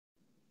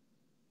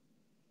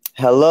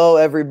Hello,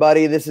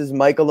 everybody. This is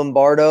Michael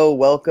Lombardo.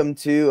 Welcome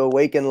to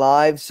Awaken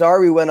Live.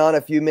 Sorry we went on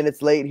a few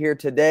minutes late here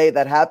today.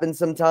 That happens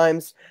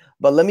sometimes.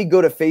 But let me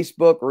go to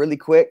Facebook really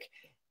quick,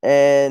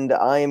 and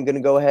I am going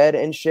to go ahead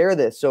and share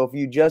this. So if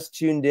you just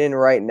tuned in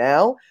right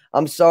now,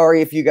 I'm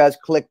sorry if you guys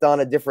clicked on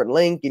a different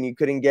link and you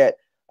couldn't get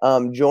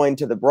joined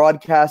to the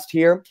broadcast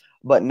here.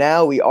 But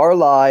now we are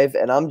live,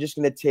 and I'm just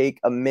going to take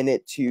a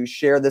minute to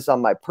share this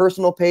on my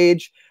personal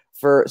page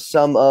for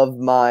some of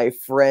my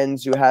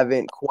friends who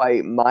haven't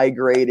quite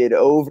migrated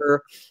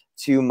over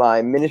to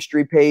my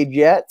ministry page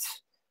yet.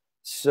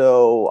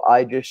 So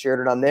I just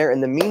shared it on there.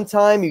 In the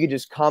meantime, you can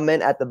just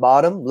comment at the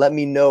bottom. Let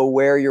me know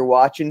where you're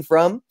watching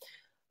from.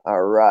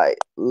 All right.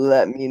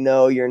 Let me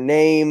know your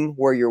name,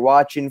 where you're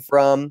watching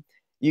from.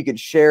 You could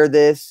share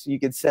this. You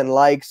could send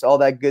likes, all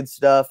that good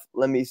stuff.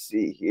 Let me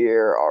see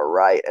here. All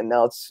right. And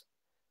now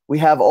we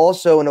have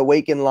also an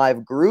Awaken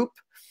Live group.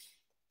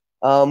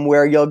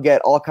 Where you'll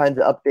get all kinds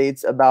of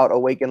updates about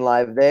Awaken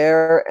Live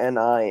there, and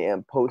I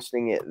am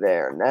posting it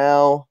there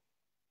now.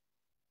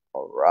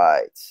 All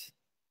right.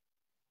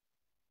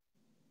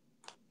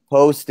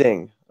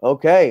 Posting.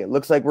 Okay,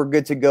 looks like we're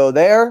good to go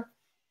there.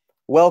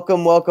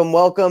 Welcome, welcome,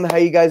 welcome. How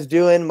you guys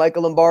doing?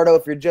 Michael Lombardo,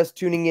 if you're just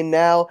tuning in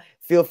now,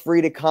 feel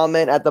free to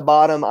comment at the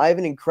bottom. I have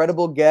an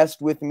incredible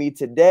guest with me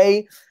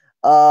today.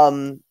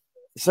 Some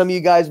of you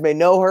guys may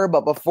know her,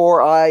 but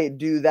before I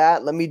do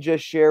that, let me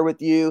just share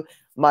with you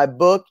my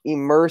book,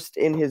 Immersed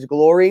in His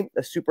Glory,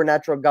 a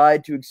supernatural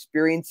guide to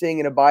experiencing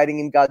and abiding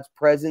in God's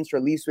presence,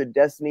 released with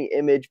Destiny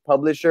Image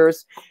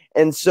Publishers.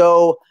 And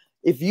so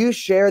if you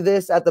share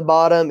this at the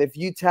bottom, if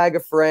you tag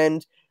a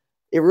friend,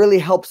 it really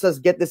helps us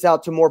get this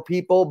out to more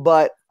people.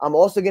 But I'm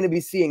also going to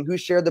be seeing who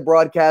shared the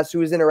broadcast,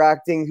 who is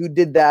interacting, who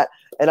did that.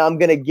 And I'm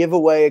going to give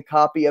away a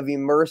copy of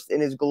Immersed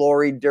in His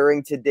Glory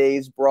during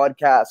today's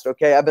broadcast.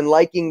 Okay, I've been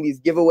liking these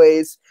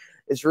giveaways.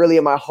 It's really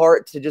in my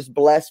heart to just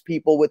bless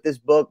people with this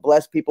book,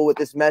 bless people with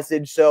this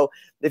message. So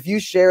if you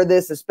share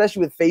this,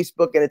 especially with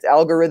Facebook and its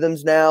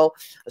algorithms now,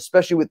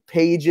 especially with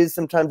pages,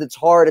 sometimes it's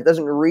hard. It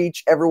doesn't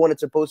reach everyone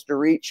it's supposed to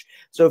reach.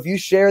 So if you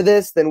share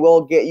this, then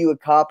we'll get you a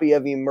copy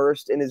of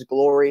Immersed in His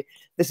Glory.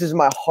 This is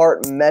my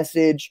heart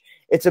message.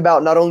 It's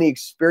about not only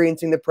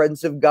experiencing the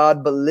presence of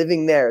God, but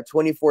living there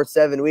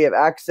 24/7. We have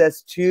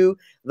access to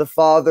the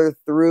Father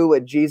through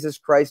what Jesus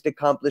Christ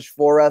accomplished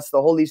for us.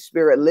 The Holy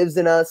Spirit lives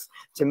in us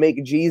to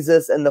make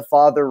Jesus and the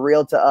Father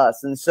real to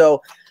us. And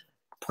so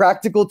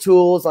practical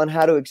tools on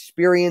how to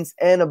experience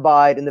and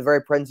abide in the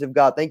very presence of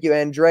God. Thank you,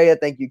 Andrea.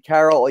 Thank you,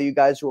 Carol. All you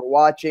guys who are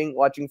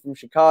watching from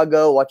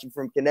Chicago, watching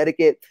from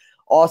Connecticut.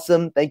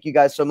 Awesome. Thank you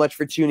guys so much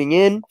for tuning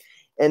in.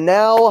 And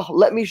now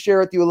let me share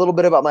with you a little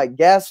bit about my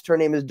guest. Her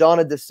name is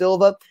Dawna De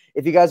Silva.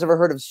 If you guys ever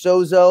heard of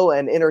Sozo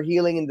and Inner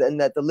Healing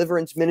and that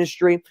deliverance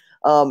ministry,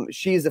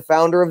 she's the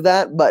founder of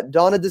that. But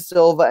Dawna De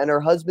Silva and her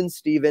husband,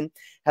 Stephen,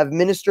 have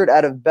ministered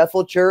out of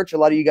Bethel Church. A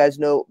lot of you guys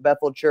know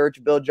Bethel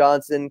Church, Bill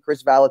Johnson,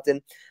 Chris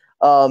Valentin,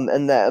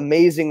 and the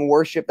amazing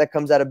worship that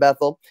comes out of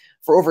Bethel.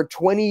 For over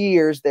 20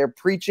 years, they're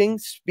preaching,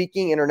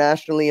 speaking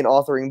internationally, and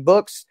authoring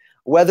books.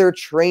 Whether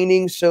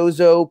training,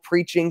 sozo,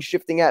 preaching,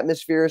 shifting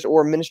atmospheres,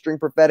 or ministering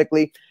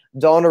prophetically,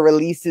 Dawna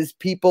releases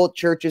people,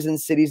 churches, and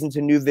cities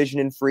into new vision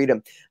and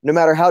freedom. No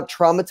matter how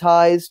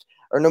traumatized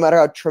or no matter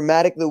how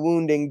traumatic the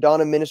wounding,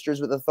 Dawna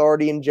ministers with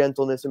authority and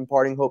gentleness,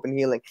 imparting hope and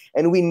healing.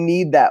 And we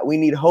need that. We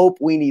need hope.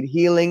 We need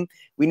healing.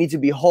 We need to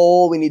be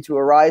whole. We need to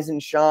arise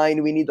and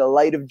shine. We need the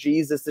light of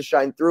Jesus to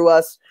shine through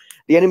us.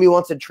 The enemy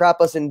wants to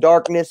trap us in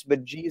darkness,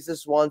 but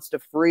Jesus wants to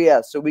free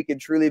us so we can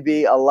truly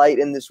be a light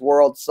in this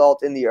world,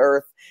 salt in the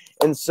earth.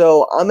 And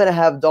so I'm going to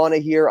have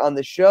Dawna here on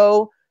the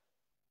show.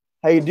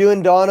 How you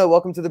doing, Dawna?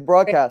 Welcome to the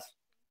broadcast.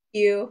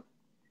 Thank you.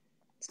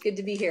 It's good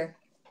to be here.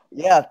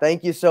 Yeah,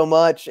 thank you so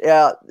much.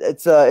 Yeah,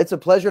 it's a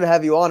pleasure to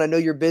have you on. I know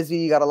you're busy.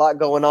 You got a lot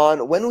going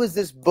on. When was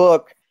this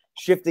book,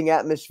 Shifting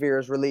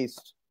Atmospheres,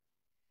 released?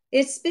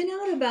 It's been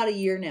out about a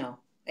year now,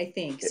 I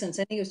think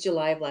it was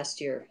July of last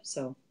year.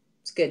 So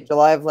it's good.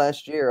 July of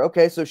last year.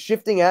 Okay, so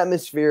Shifting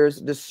Atmospheres,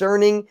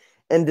 discerning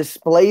and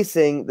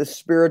displacing the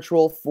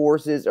spiritual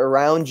forces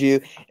around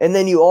you. And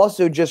then you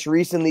also just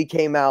recently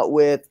came out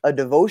with a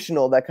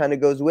devotional that kind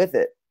of goes with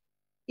it.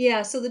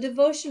 Yeah, so the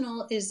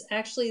devotional is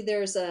actually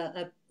there's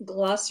a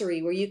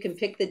glossary where you can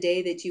pick the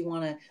day that you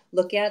want to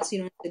look at, so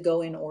you don't have to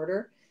go in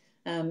order.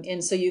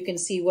 And so you can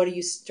see what are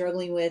you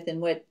struggling with and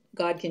what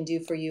God can do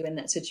for you in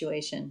that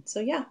situation.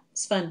 So yeah,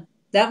 it's fun.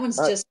 That one's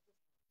just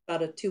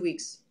about 2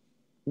 weeks.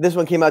 This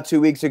one came out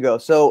 2 weeks ago.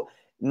 So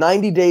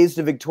 90 Days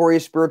to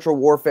Victorious Spiritual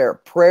Warfare,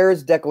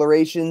 Prayers,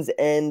 Declarations,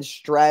 and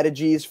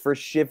Strategies for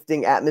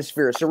Shifting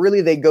Atmospheres. So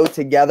really they go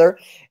together.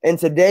 And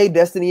today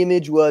Destiny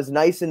Image was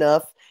nice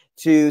enough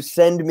to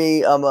send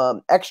me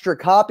extra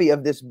copy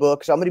of this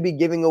book. So I'm going to be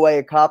giving away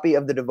a copy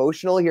of the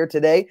devotional here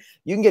today.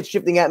 You can get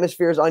Shifting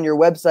Atmospheres on your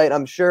website,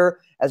 I'm sure,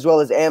 as well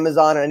as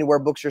Amazon and anywhere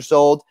books are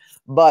sold.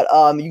 But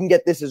you can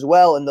get this as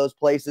well in those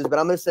places. But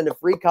I'm going to send a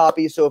free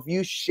copy. So if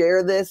you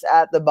share this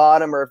at the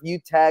bottom, or if you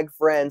tag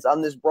friends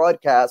on this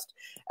broadcast,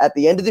 at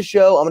the end of the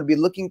show, I'm going to be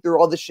looking through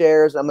all the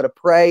shares. I'm going to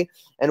pray,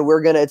 and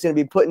it's going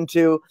to be put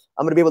into,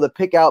 I'm going to be able to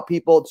pick out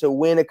people to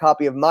win a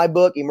copy of my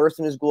book, Immersed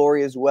in His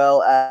Glory, as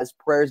well as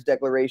Prayers,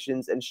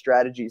 Declarations, and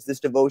Strategies, this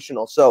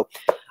devotional. So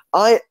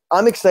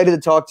I'm excited to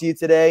talk to you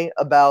today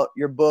about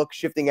your book,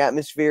 Shifting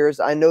Atmospheres.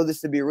 I know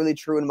this to be really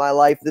true in my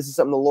life. This is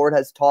something the Lord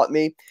has taught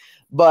me.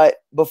 But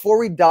before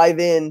we dive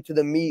into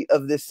the meat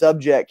of this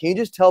subject, can you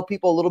just tell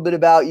people a little bit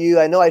about you?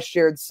 I know I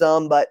shared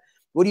some, but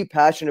what are you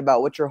passionate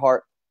about? What's your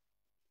heart?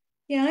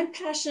 Yeah, I'm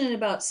passionate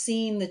about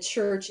seeing the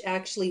church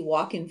actually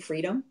walk in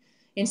freedom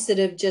instead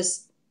of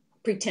just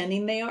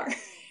pretending they are.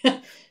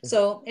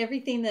 So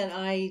everything that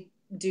I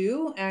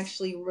do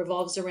actually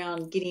revolves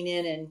around getting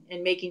in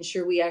and making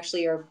sure we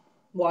actually are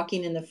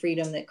walking in the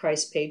freedom that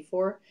Christ paid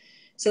for.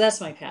 So that's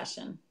my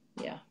passion.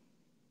 Yeah.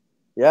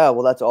 Yeah,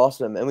 well, that's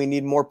awesome. And we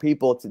need more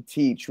people to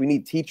teach. We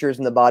need teachers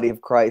in the body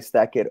of Christ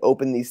that could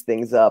open these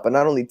things up. And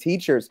not only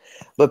teachers,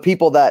 but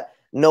people that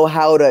know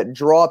how to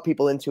draw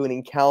people into an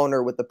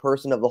encounter with the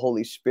person of the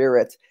Holy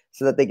Spirit,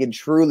 so that they could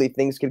truly,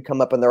 things could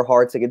come up in their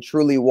hearts. They could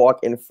truly walk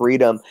in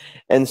freedom.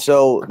 And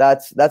so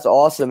that's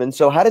awesome. And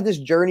so how did this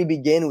journey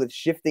begin with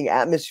shifting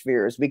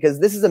atmospheres?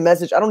 Because this is a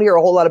message, I don't hear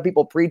a whole lot of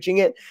people preaching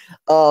it.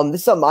 This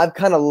is something I've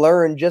kind of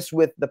learned just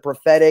with the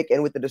prophetic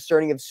and with the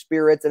discerning of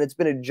spirits. And it's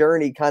been a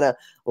journey kind of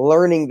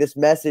learning this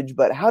message.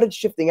 But how did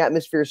shifting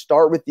atmospheres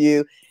start with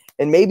you?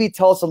 And maybe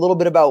tell us a little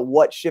bit about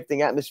what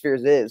shifting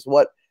atmospheres is.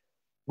 What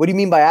do you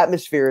mean by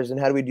atmospheres, and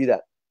how do we do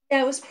that?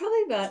 Yeah, it was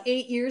probably about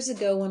 8 years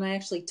ago when I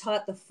actually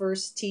taught the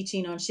first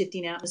teaching on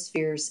shifting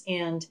atmospheres.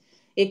 And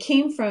it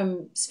came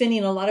from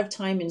spending a lot of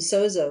time in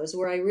Sozos,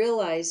 where I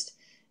realized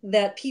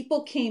that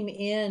people came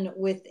in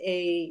with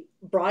a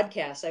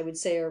broadcast, I would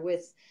say, or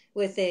with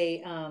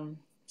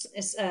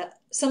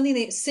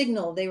something,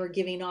 signal they were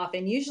giving off.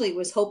 And usually it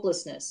was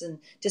hopelessness and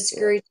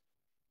discouragement.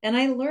 And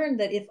I learned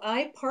that if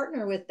I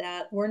partner with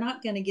that, we're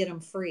not going to get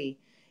them free.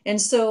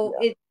 And so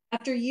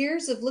after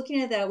years of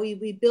looking at that,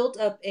 we built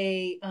up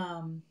a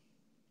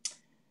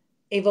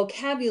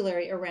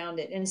vocabulary around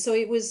it. And so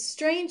it was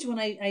strange when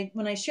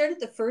I shared it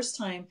the first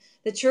time.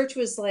 The church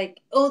was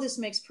like, "Oh, this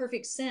makes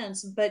perfect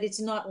sense," but it's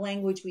not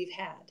language we've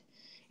had.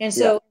 And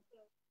so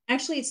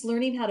actually, it's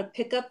learning how to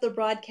pick up the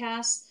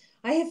broadcast.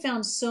 I have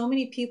found so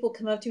many people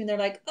come up to me and they're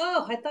like,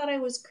 "Oh, I thought I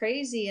was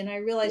crazy," and I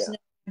realized no,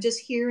 I'm just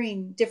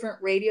hearing different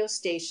radio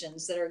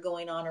stations that are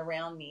going on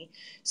around me.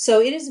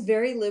 So it is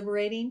very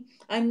liberating.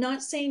 I'm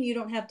not saying you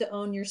don't have to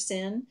own your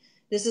sin.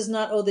 This is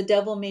not, "Oh, the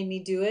devil made me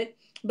do it,"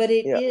 but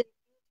it is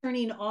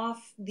turning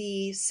off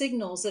the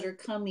signals that are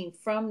coming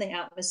from the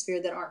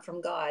atmosphere that aren't from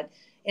God.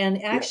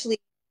 And actually,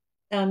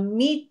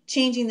 me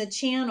changing the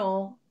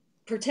channel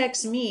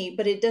protects me,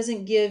 but it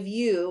doesn't give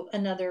you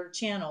another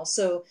channel.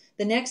 So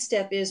the next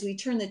step is we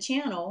turn the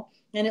channel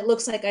and it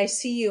looks like, "I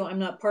see you, I'm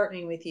not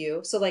partnering with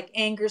you." So like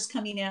anger's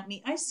coming at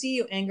me. "I see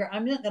you, anger,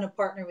 I'm not going to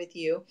partner with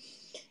you."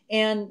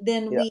 And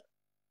then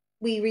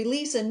we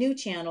release a new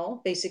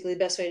channel, basically the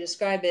best way to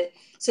describe it,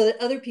 so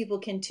that other people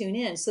can tune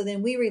in. So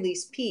then we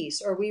release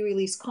peace, or we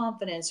release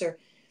confidence, or,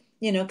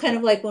 kind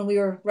of like when we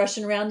were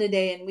rushing around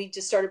today and we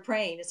just started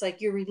praying. It's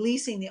like you're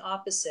releasing the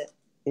opposite.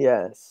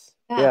 Yes.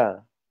 Yeah.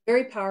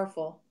 Very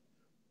powerful.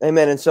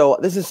 Amen. And so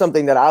this is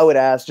something that I would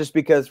ask, just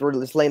because we're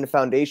just laying the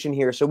foundation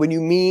here. So when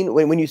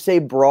you say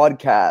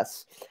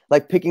broadcasts,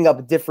 like picking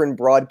up different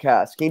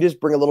broadcasts, can you just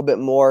bring a little bit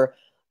more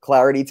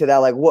clarity to that?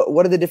 Like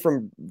what are the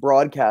different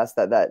broadcasts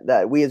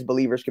that we as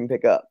believers can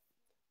pick up?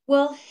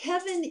 Well,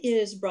 heaven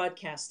is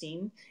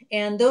broadcasting,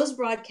 and those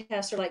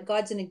broadcasts are like,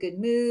 God's in a good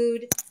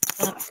mood.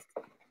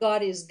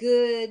 God is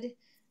good.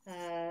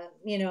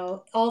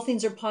 All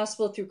things are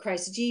possible through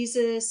Christ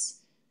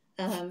Jesus.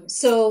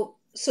 So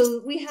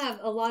we have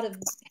a lot of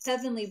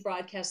heavenly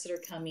broadcasts that are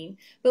coming,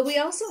 but we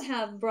also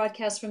have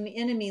broadcasts from the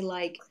enemy,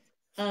 like,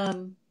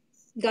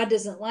 God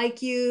doesn't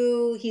like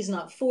you. He's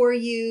not for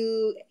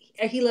you.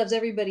 He loves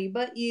everybody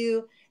but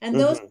you. And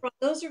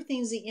those are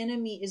things the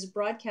enemy is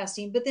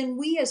broadcasting, but then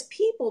we as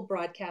people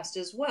broadcast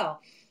as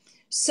well.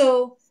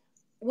 So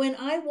when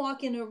I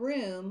walk in a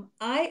room,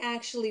 I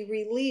actually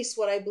release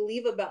what I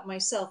believe about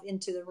myself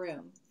into the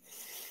room.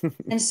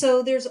 And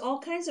so there's all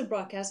kinds of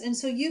broadcasts. And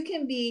so you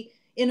can be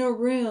in a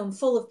room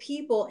full of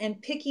people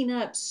and picking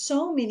up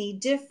so many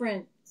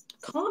different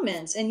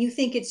comments, and you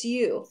think it's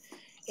you.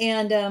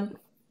 And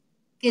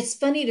it's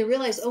funny to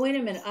realize, oh, wait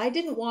a minute, I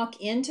didn't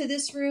walk into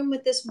this room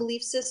with this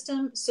belief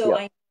system.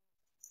 So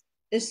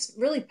it's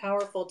really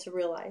powerful to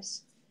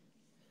realize.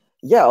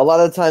 Yeah, a lot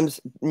of the times,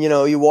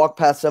 you walk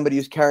past somebody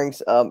who's carrying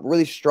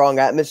really strong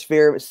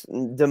atmosphere,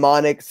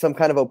 demonic, some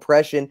kind of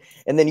oppression,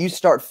 and then you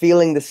start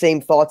feeling the same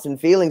thoughts and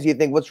feelings. You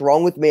think, "What's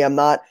wrong with me? I'm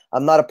not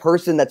a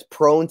person that's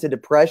prone to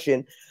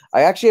depression."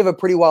 I actually have a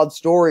pretty wild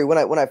story. When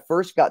I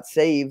first got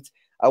saved,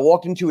 I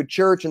walked into a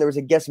church and there was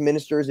a guest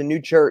minister. It was a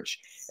new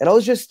church, and I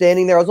was just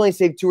standing there. I was only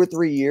saved 2 or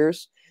 3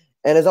 years,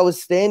 And as I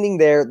was standing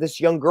there, this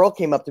young girl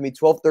came up to me,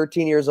 12,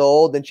 13 years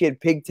old, and she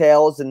had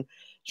pigtails, and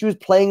she was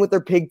playing with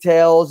her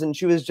pigtails, and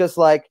she was just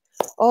like,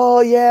 oh,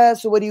 yeah,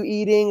 so what are you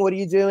eating? What are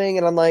you doing?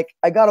 And I'm like,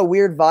 I got a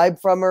weird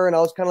vibe from her, and I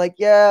was kind of like,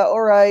 yeah,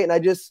 all right. And I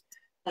just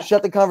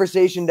shut the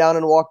conversation down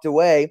and walked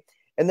away.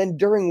 And then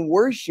during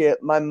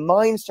worship, my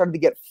mind started to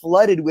get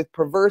flooded with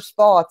perverse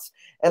thoughts.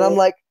 And I'm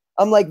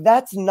like,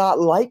 that's not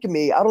like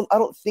me. I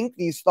don't think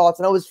these thoughts.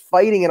 And I was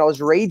fighting and I was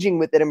raging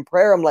with it in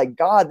prayer. I'm like,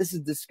 God, this is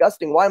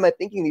disgusting. Why am I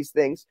thinking these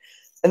things?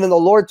 And then the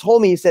Lord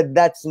told me, he said,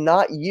 that's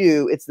not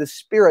you. It's the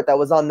spirit that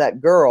was on that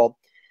girl.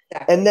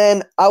 Exactly. And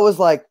then I was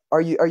like,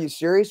 are you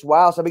serious?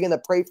 Wow. So I began to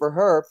pray for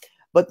her.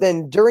 But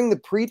then during the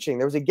preaching,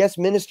 there was a guest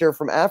minister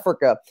from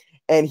Africa,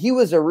 and he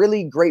was a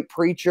really great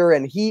preacher.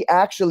 And he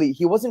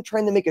wasn't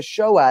trying to make a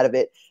show out of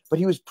it, but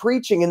he was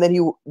preaching, and then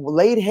he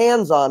laid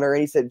hands on her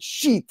and he said,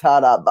 "She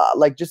taraba,"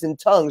 like just in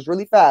tongues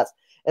really fast.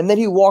 And then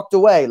he walked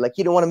away, like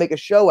he didn't want to make a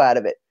show out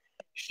of it.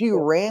 She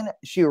ran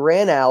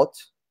out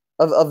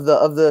of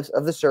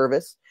the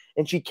service,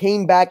 and she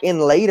came back in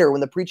later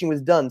when the preaching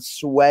was done,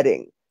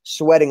 sweating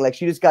like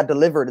she just got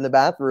delivered in the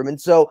bathroom. And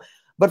so,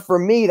 but for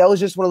me, that was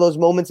just one of those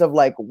moments of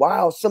like,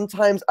 wow,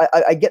 sometimes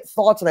I get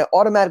thoughts and I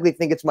automatically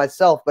think it's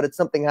myself, but it's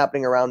something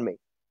happening around me.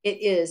 It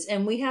is,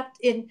 and we have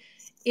to, and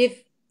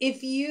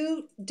if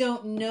you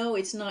don't know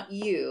it's not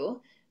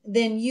you,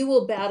 then you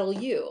will battle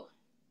you,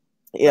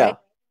 right? Yeah.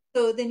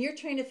 So then you're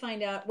trying to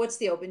find out what's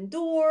the open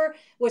door,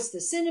 what's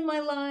the sin in my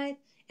life,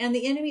 and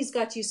the enemy's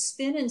got you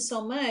spinning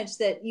so much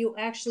that you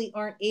actually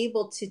aren't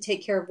able to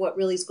take care of what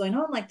really is going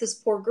on. Like this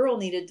poor girl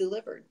needed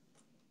delivered.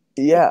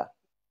 Yeah.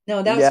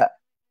 No, that was Yeah.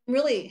 I'm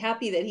really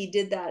happy that he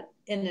did that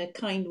in a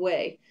kind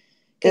way,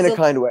 In because a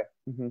kind way.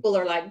 Hmm. people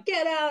are like,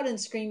 get out and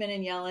screaming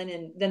and yelling,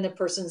 and then the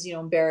person's,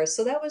 embarrassed.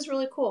 So that was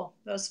really cool.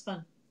 That was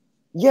fun.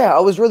 Yeah, I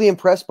was really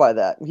impressed by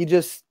that. He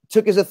just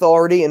took his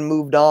authority and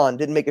moved on,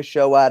 didn't make a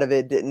show out of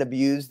it, didn't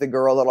abuse the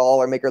girl at all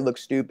or make her look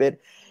stupid.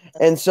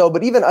 And so,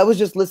 but even I was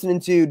just listening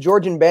to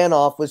Georgian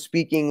Banoff was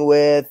speaking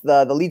with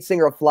the lead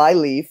singer of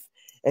Flyleaf,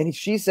 and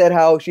she said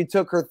how she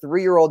took her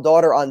 3-year-old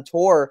daughter on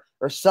tour,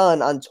 or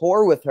son on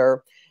tour with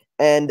her,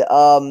 and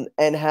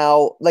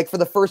how like for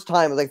the first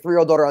time it was like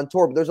 3-year-old daughter on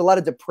tour, but there's a lot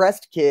of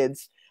depressed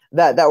kids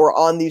that were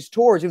on these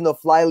tours. Even though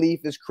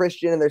Flyleaf is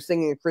Christian and they're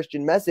singing a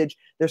Christian message,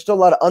 there's still a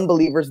lot of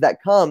unbelievers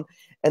that come.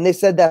 And they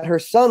said that her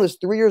son was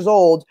 3 years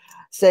old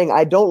saying,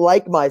 I don't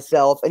like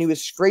myself. And he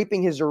was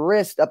scraping his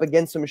wrist up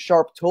against some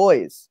sharp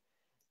toys.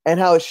 And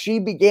how she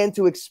began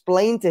to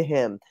explain to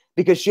him,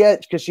 because she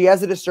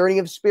has a discerning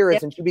of spirits,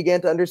 Yep. and she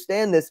began to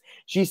understand this.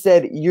 She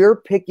said, you're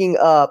picking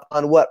up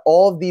on what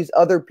all of these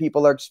other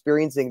people are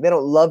experiencing. They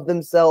don't love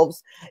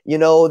themselves,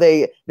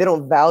 they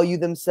don't value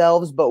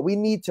themselves, but we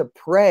need to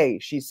pray,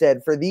 she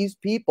said, for these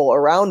people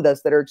around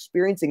us that are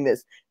experiencing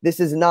this. This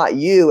is not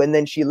you. And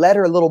then she led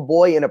her little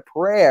boy in a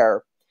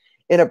prayer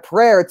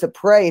to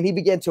pray, and he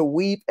began to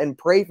weep and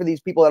pray for these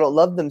people that don't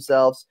love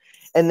themselves.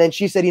 And then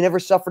she said he never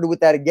suffered with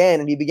that again,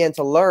 and he began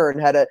to learn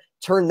how to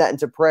turn that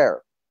into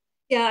prayer.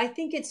 Yeah, I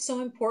think it's so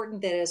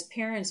important that as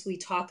parents we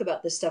talk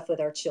about this stuff with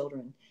our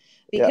children,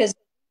 Yeah. because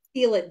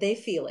they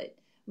feel it.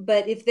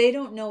 But if they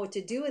don't know what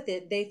to do with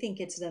it, they think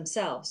it's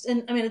themselves.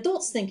 And I mean,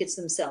 adults think it's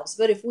themselves.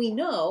 But if we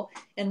know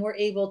and we're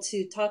able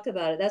to talk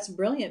about it, that's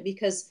brilliant,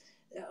 because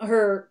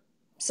her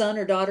son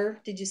or daughter,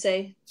 did you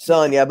say?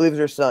 Son, yeah, I believe it's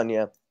her son,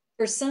 yeah.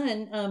 Her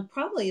son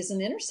probably is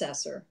an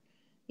intercessor,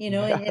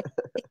 Yeah. and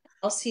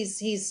else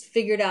he's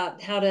figured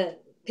out how to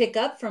pick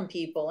up from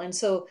people. And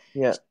so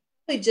Yeah.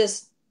 we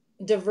just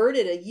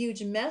diverted a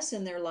huge mess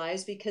in their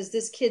lives, because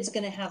this kid's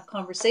going to have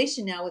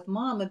conversation now with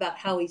mom about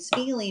how he's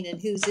feeling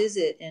and whose is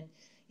it. And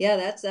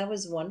yeah, that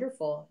was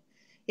wonderful.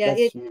 Yeah,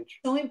 That's it's huge.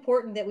 so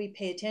important that we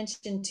pay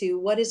attention to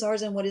what is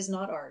ours and what is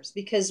not ours,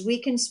 because we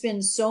can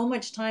spend so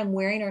much time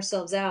wearing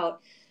ourselves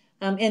out,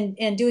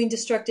 and doing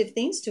destructive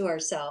things to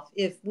ourselves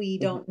if we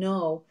Mhm. don't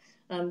know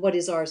what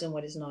is ours and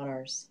what is not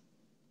ours.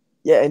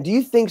 Yeah, and do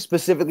you think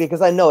specifically,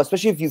 because I know,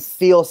 especially if you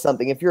feel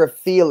something, if you're a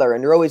feeler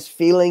and you're always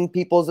feeling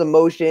people's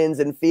emotions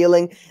and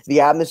feeling the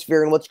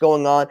atmosphere and what's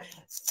going on,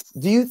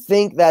 do you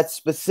think that's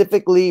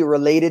specifically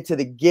related to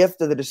the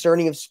gift of the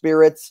discerning of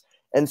spirits,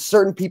 and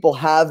certain people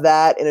have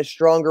that in a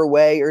stronger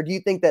way? Or do you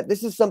think that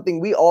this is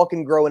something we all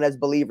can grow in as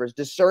believers?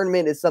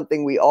 Discernment is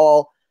something we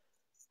all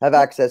have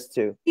Well, access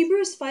to.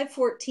 Hebrews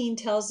 5:14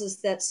 tells us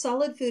that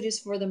solid food is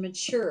for the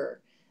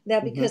mature,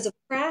 that Hmm. because of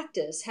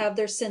practice have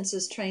their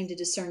senses trained to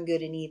discern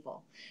good and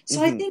evil.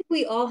 So I Hmm. think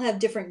we all have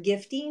different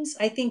giftings.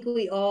 I think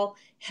we all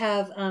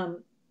have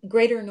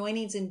greater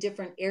anointings in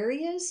different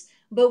areas,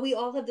 but we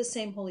all have the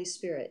same Holy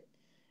Spirit.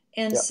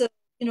 And Yeah. so,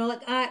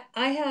 like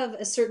I have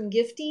a certain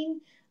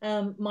gifting.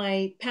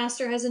 My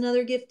pastor has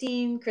another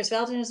gifting. Chris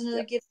Valdon has Yeah.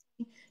 another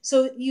gifting.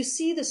 So you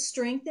see the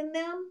strength in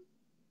them,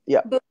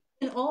 Yeah. but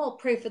we can all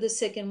pray for the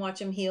sick and watch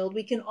them healed.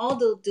 We can all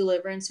do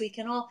deliverance. We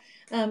can all,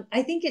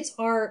 I think it's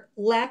our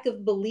lack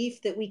of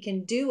belief that we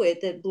can do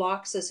it that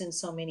blocks us in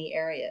so many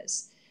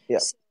areas. Yeah.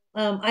 So,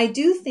 I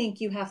do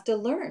think you have to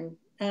learn,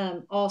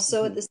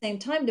 also at Hmm. the same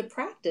time to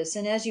practice.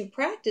 And as you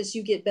practice,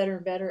 you get better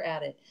and better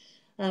at it.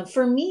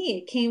 For me,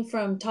 it came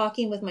from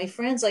talking with my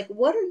friends, like,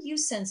 what are you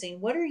sensing?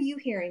 What are you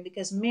hearing?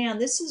 Because, man,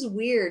 this is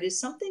weird. Is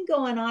something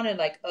going on? And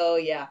like, oh,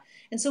 yeah.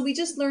 And so we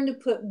just learned to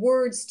put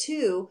words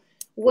to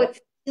Yeah. what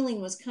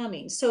feeling was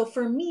coming. So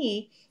for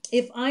me,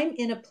 if I'm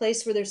in a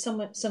place where there's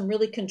some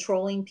really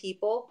controlling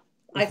people,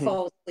 I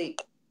fall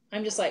asleep.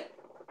 I'm just like,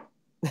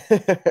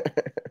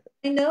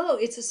 I know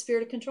it's a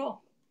spirit of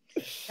control.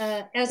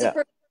 As a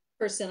Yeah.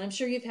 person, I'm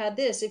sure you've had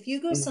this. If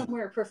you go Mhm.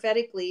 somewhere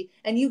prophetically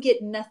and you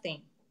get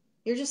nothing,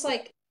 you're just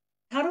like,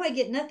 how do I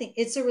get nothing?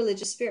 It's a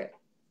religious spirit.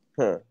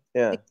 Huh.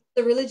 Yeah. Because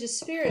the religious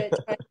spirit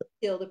tries to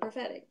kill the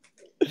prophetic.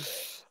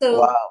 So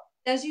Wow.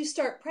 as you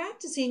start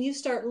practicing, you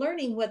start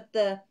learning what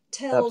the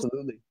tells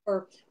Absolutely.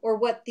 or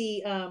what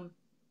the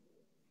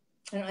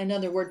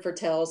another word for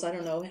tells. I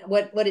don't know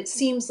what it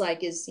seems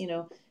like is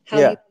how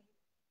you. Yeah.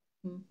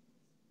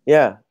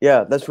 Yeah,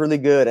 yeah, that's really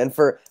good. And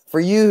for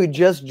you who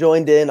just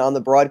joined in on the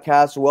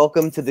broadcast,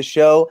 welcome to the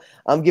show.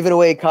 I'm giving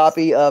away a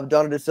copy of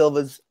Dawna De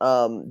Silva's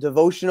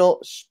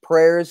devotional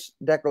prayers,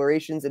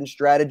 declarations, and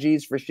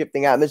strategies for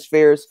shifting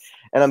atmospheres.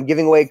 And I'm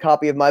giving away a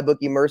copy of my book,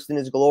 Immersed in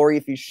His Glory.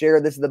 If you share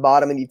this at the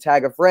bottom and you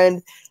tag a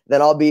friend,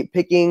 then I'll be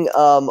picking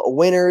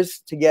winners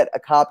to get a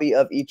copy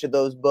of each of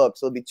those books.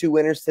 So there'll be 2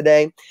 winners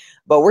today.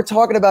 But we're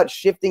talking about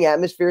shifting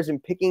atmospheres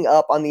and picking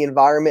up on the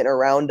environment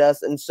around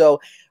us. And so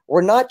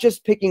we're not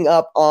just picking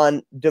up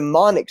on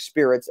demonic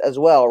spirits as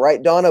well,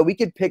 right, Dawna? We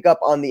could pick up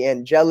on the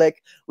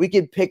angelic. We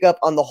could pick up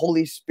on the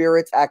Holy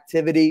Spirit's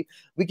activity.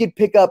 We could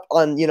pick up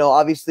on,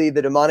 obviously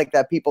the demonic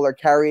that people are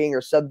carrying or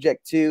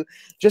subject to.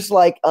 Just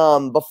like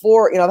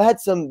before, I've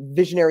had some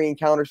visionary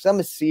encounters. So I'm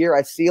a seer.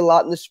 I see a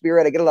lot in the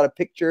spirit. I get a lot of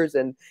pictures,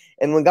 and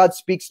when God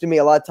speaks to me,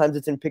 a lot of times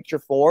it's in picture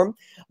form.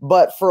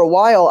 But for a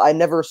while, I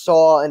never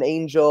saw an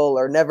angel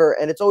or never,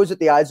 and it's always with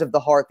the eyes of the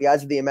heart, the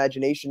eyes of the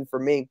imagination for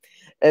me.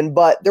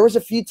 But there was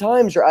a few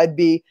times where I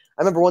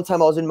remember one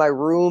time I was in my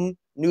room,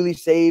 newly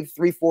saved,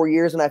 3-4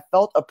 years, and I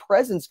felt a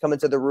presence come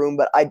into the room,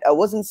 but I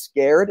wasn't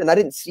scared, and I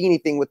didn't see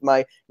anything with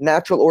my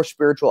natural or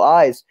spiritual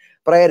eyes,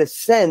 but I had a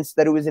sense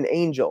that it was an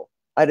angel.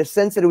 I had a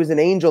sense that it was an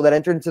angel that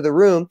entered into the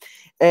room,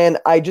 and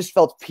I just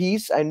felt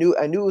peace. I knew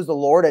it was the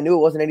Lord. I knew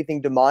it wasn't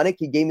anything demonic.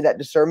 He gave me that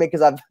discernment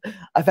because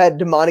I've had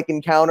demonic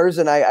encounters,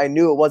 and I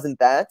knew it wasn't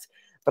that.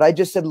 But I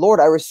just said, Lord,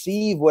 I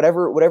receive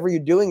whatever you're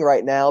doing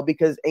right now,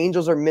 because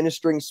angels are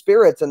ministering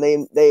spirits, and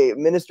they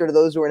minister to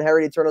those who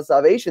inherit eternal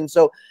salvation.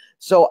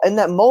 So in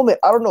that moment,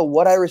 I don't know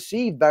what I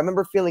received, but I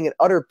remember feeling an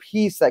utter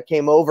peace that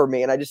came over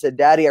me. And I just said,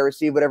 Daddy, I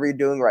receive whatever you're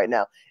doing right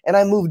now. And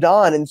I moved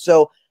on. And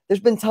so there's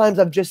been times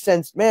I've just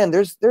sensed, man,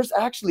 there's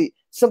actually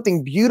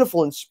something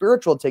beautiful and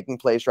spiritual taking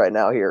place right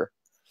now here.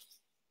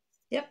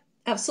 Yep,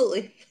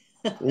 absolutely.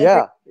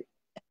 Yeah.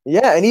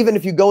 Yeah, and even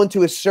if you go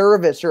into a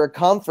service or a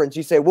conference,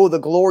 you say, whoa, the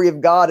glory of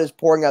God is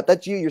pouring out.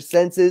 That's you, your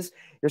senses.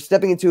 You're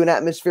stepping into an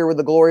atmosphere where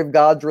the glory of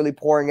God's really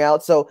pouring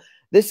out. So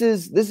this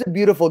is a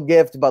beautiful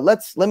gift. But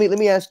let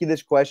me ask you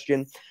this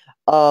question.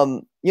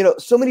 So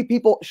many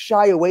people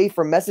shy away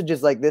from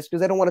messages like this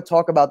because they don't want to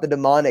talk about the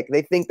demonic.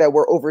 They think that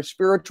we're over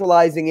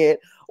spiritualizing it,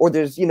 or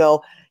there's,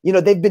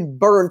 they've been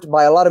burnt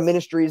by a lot of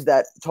ministries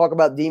that talk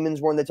about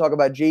demons more than they talk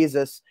about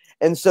Jesus.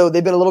 And so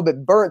they've been a little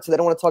bit burnt, so they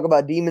don't want to talk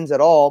about demons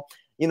at all.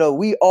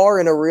 We are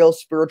in a real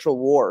spiritual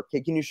war.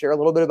 Can you share a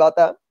little bit about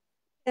that?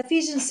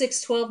 Ephesians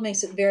 6:12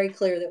 makes it very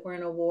clear that we're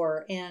in a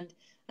war, and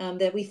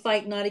that we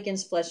fight not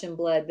against flesh and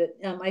blood, but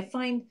I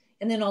find,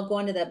 and then I'll go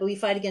into that, but we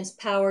fight against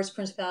powers,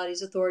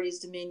 principalities, authorities,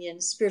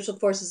 dominions, spiritual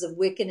forces of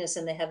wickedness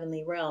in the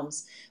heavenly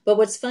realms. But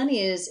what's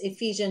funny is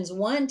Ephesians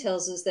 1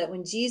 tells us that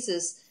when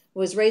Jesus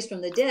was raised from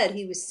the dead,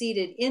 he was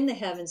seated in the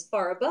heavens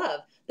far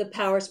above the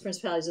powers,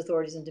 principalities,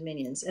 authorities, and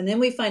dominions. And then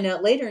we find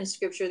out later in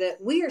Scripture that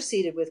we are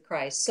seated with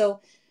Christ. So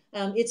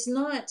it's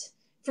not,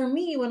 for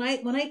me, when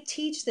I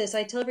teach this,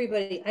 I tell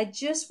everybody, I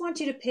just want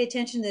you to pay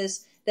attention to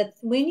this, that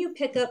when you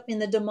pick up in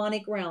the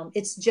demonic realm,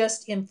 it's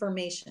just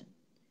information.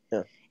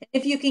 Yeah.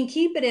 If you can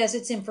keep it as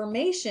it's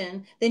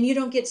information, then you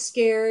don't get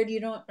scared. You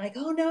don't like,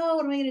 oh no,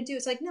 what am I going to do?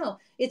 It's like, no,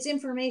 it's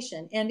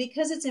information. And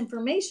because it's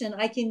information,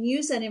 I can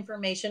use that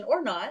information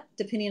or not,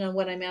 depending on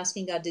what I'm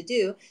asking God to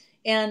do.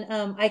 And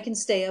I can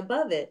stay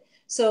above it.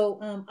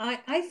 So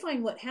I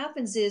find what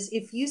happens is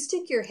if you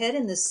stick your head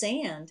in the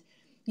sand,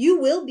 you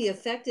will be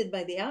affected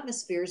by the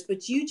atmospheres,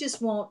 but you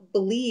just won't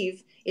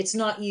believe it's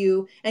not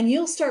you. And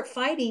you'll start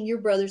fighting your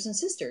brothers and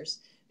sisters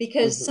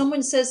because Mm-hmm.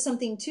 someone says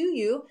something to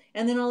you,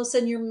 and then all of a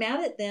sudden you're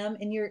mad at them,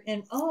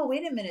 and oh,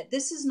 wait a minute,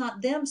 this is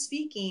not them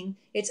speaking.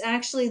 It's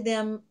actually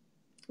them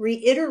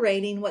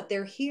reiterating what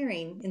they're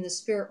hearing in the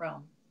spirit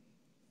realm.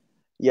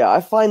 Yeah,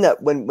 I find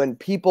that when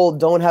people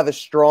don't have a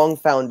strong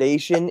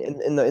foundation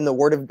in the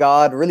Word of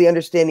God, really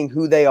understanding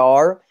who they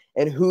are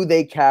and who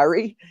they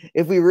carry,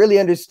 if we really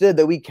understood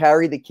that we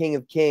carry the King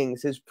of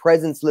Kings, his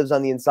presence lives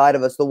on the inside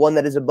of us, the one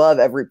that is above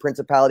every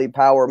principality,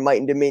 power, might,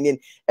 and dominion,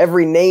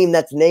 every name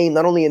that's named,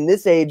 not only in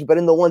this age, but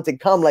in the one to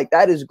come, like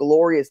that is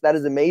glorious, that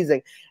is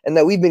amazing. And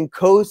that we've been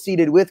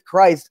co-seated with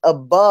Christ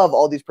above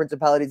all these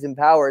principalities and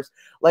powers.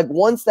 Like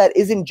once that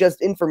isn't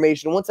just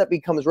information, once that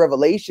becomes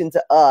revelation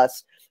to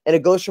us, and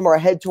it goes from our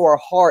head to our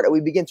heart, and we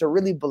begin to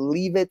really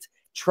believe it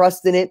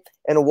trust in it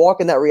and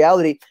walk in that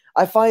reality,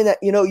 I find that,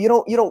 you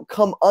don't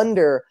come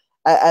under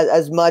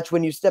as much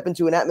when you step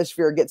into an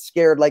atmosphere or get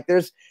scared. Like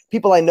there's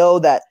people I know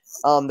that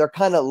they're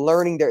kind of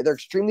learning, they're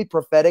extremely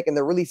prophetic and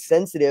they're really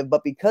sensitive,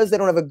 but because they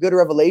don't have a good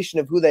revelation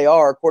of who they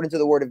are according to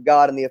the word of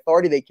God and the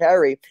authority they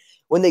carry,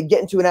 when they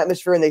get into an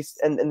atmosphere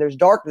and there's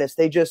darkness,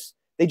 they just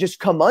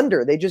come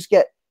under, they just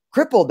get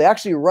crippled, they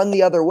actually run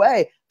the other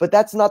way. But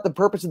that's not the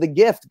purpose of the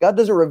gift. God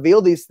doesn't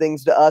reveal these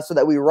things to us so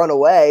that we run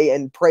away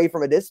and pray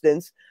from a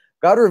distance.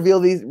 God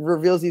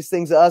reveals these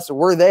things to us.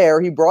 We're there.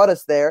 He brought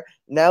us there.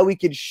 Now we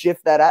could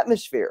shift that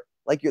atmosphere,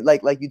 like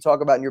you talk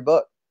about in your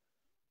book.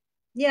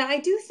 Yeah, I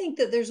do think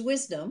that there's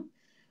wisdom.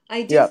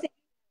 I do Yeah. think,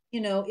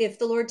 if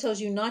the Lord tells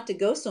you not to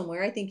go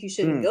somewhere, I think you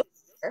shouldn't Mm. go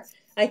there.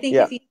 I think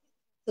Yeah. if you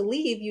to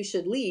leave, you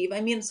should leave. I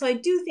mean, so I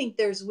do think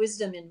there's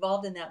wisdom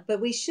involved in that, but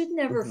we should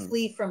never Hmm.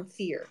 flee from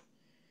fear,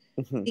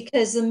 Hmm.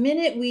 because the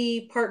minute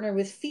we partner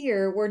with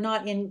fear, we're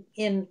not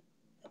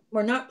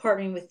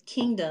partnering with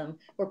kingdom,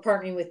 we're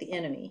partnering with the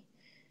enemy.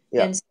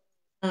 Yeah.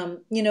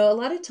 And a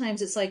lot of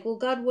times it's like, well,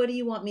 God, what do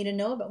you want me to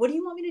know about? What do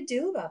you want me to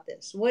do about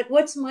this?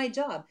 What's my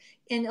job?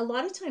 And a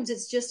lot of times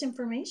it's just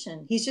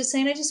information. He's just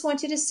saying, I just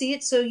want you to see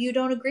it so you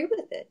don't agree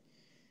with it.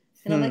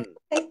 And I'm Hmm. like,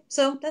 okay,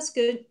 so that's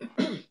good.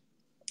 I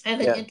have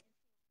an Yeah. interesting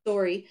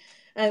story.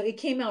 It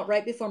came out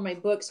right before my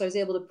book, so I was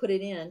able to put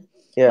it in.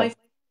 Yeah. My friend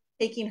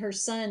was taking her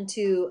son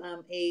to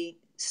a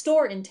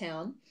store in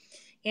town,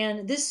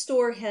 and this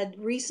store had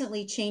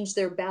recently changed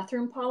their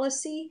bathroom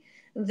policy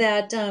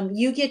that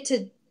you get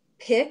to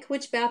pick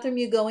which bathroom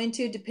you go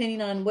into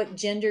depending on what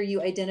gender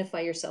you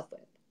identify yourself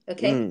with.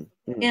 Okay. Mm.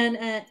 Mm.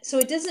 And so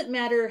it doesn't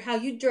matter how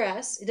you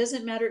dress. It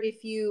doesn't matter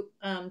if you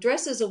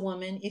dress as a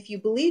woman. If you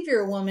believe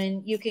you're a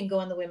woman, you can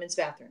go in the women's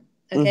bathroom.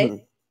 Okay. Hmm.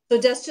 So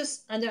that's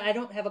just, I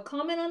don't have a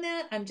comment on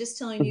that. I'm just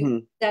telling you Hmm.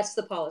 that's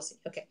the policy.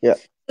 Okay. Yeah.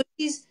 So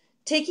she's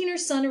taking her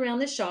son around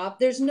the shop.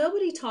 There's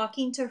nobody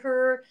talking to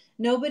her.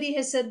 Nobody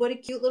has said, what a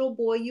cute little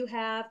boy you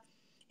have.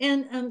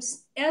 And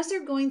as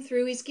they're going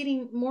through, he's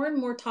getting more and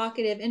more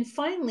talkative. And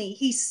finally,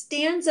 he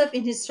stands up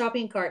in his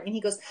shopping cart and he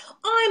goes,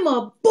 I'm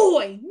a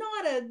boy,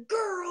 not a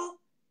girl.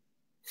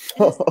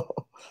 And it's,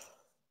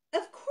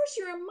 of course,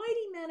 you're a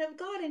mighty man of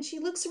God. And she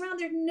looks around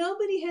there.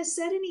 Nobody has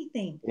said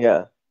anything.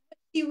 Yeah.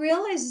 She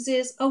realizes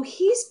is, oh,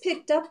 he's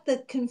picked up the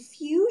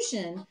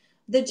confusion,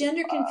 the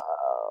gender confusion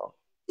Wow.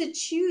 to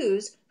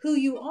choose who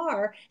you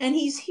are. And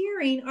he's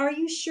hearing, are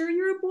you sure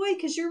you're a boy?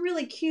 Because you're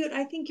really cute.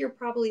 I think you're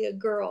probably a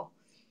girl.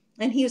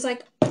 And he was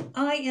like,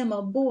 I am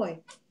a boy.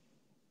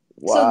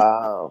 So this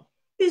Wow.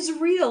 is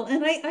real.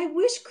 And I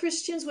wish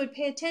Christians would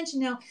pay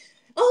attention now.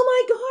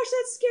 Oh my gosh,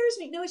 that scares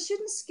me. No, it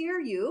shouldn't scare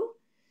you.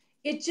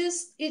 It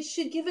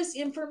should give us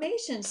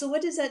information. So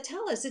what does that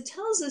tell us? It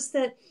tells us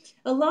that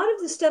a lot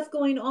of the stuff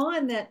going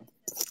on that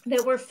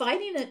we're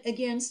fighting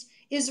against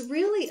is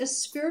really a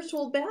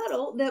spiritual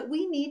battle that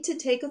we need to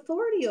take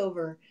authority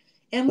over,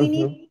 and we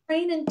need Hmm. to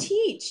train and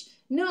teach.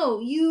 No,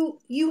 you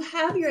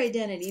have your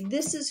identity.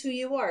 This is who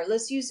you are.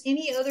 Let's use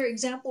any other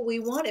example we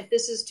want if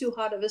this is too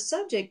hot of a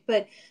subject,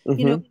 but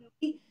you know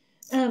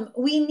Hmm.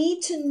 we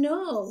need to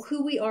know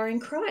who we are in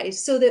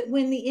Christ, so that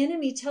when the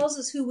enemy tells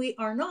us who we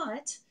are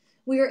not,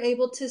 we are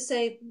able to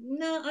say,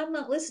 no, I'm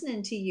not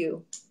listening to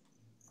you.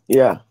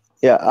 Yeah.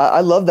 Yeah.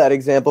 I love that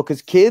example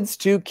because kids,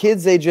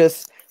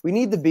 we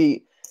need to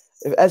be,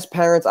 as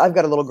parents, I've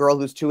got a little girl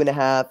who's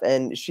 2.5,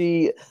 and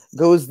she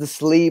goes to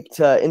sleep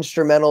to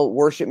instrumental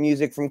worship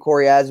music from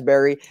Corey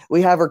Asbury.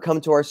 We have her come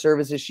to our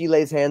services. She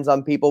lays hands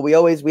on people. We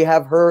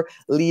have her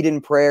lead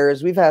in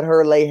prayers. We've had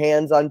her lay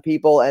hands on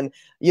people, and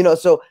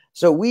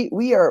so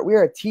we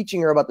are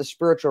teaching her about the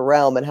spiritual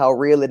realm and how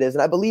real it is.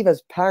 And I believe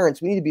as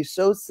parents, we need to be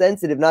so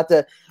sensitive not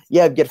to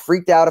get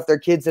freaked out if their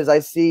kid says, I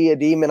see a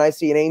demon, I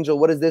see an angel.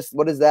 What is this?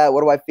 What is that?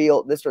 What do I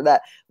feel? This or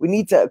that. We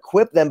need to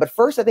equip them. But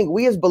first, I think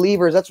we as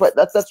believers,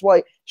 that's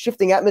why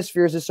shifting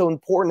atmospheres is so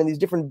important, and these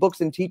different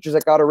books and teachers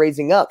that God are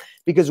raising up,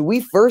 because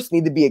we first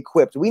need to be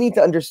equipped. We need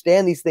to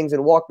understand these things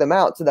and walk them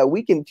out so that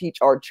we can teach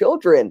our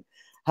children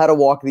how to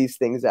walk these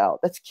things out.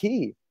 That's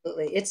key.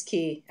 Absolutely. It's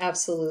key.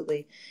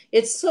 Absolutely.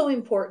 It's so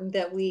important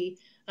that we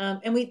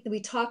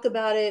talk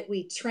about it,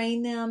 we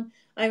train them.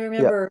 I Yeah.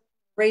 remember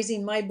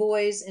raising my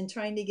boys and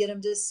trying to get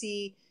them to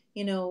see,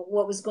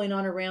 what was going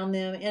on around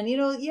them. And,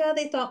 yeah,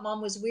 they thought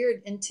mom was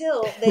weird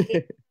until they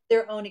had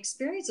their own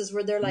experiences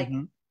where they're like,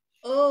 Hmm.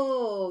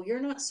 oh, you're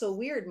not so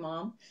weird,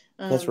 mom.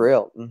 That's Um,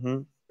 real. Hmm.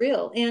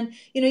 real. And,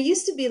 it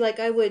used to be like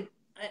I would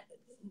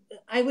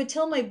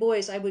tell my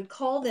boys, I would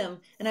call them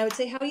and I would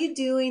say, how are you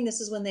doing?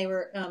 This is when they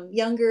were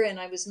younger and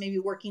I was maybe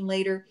working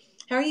later.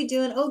 How are you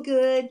doing? Oh,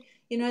 good.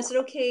 I said,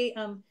 okay,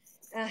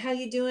 how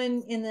you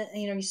doing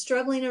are you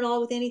struggling at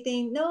all with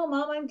anything? No,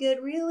 mom, I'm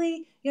good.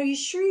 Really? Are you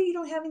sure you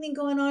don't have anything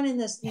going on in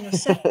this,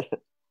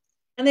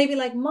 and they'd be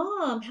like,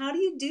 mom, how do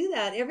you do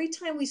that? Every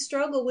time we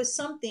struggle with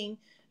something,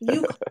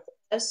 you call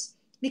us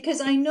because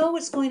I know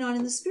what's going on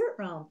in the spirit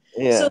realm.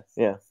 So Yeah.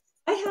 Yeah.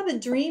 I have a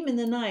dream in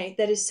the night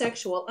that is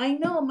sexual. I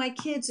know my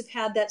kids have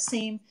had that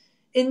same,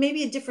 and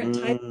maybe a different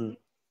type, Mm.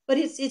 but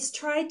it's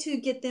tried to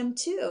get them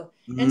too.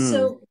 And Mm.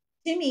 so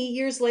Timmy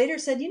years later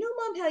said,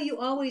 Mom, how you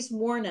always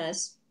warn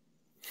us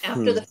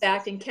after the Hmm.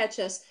 fact and catch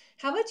us.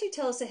 How about you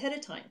tell us ahead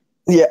of time?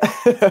 Yeah.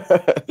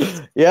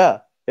 Yeah.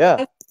 Yeah.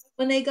 I,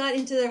 when they got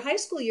into their high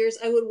school years,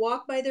 I would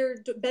walk by their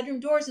bedroom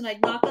doors and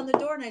I'd knock on the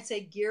door and I'd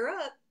say, gear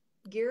up.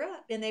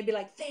 And they'd be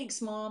like,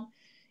 thanks, Mom.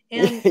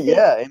 And they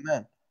Yeah.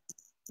 Amen.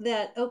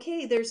 that,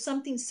 okay, there's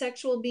something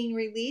sexual being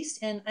released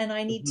and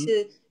I need Hmm.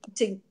 to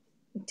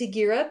to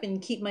gear up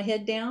and keep my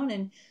head down,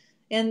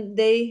 and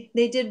they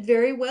did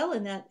very well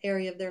in that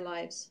area of their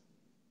lives.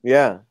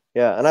 Yeah,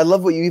 yeah. And I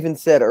love what you even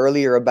said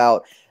earlier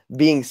about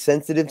being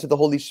sensitive to the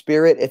Holy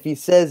Spirit. If he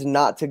says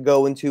not to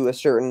go into a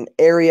certain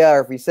area,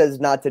 or if he says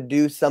not to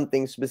do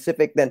something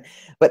specific, then,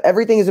 but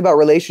everything is about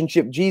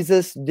relationship.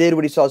 Jesus did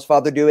what he saw his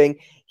father doing.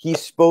 He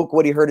spoke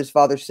what he heard his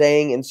father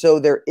saying. And so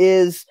there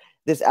is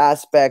this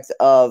aspect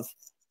of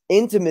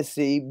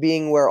intimacy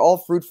being where all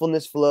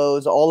fruitfulness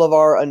flows, all of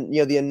our,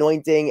 the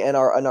anointing and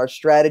our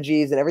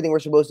strategies and everything we're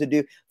supposed to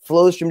do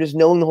flows from just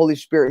knowing the Holy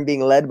Spirit and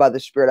being led by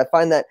the Spirit. I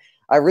find that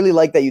I really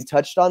like that you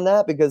touched on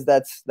that, because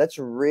that's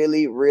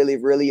really, really,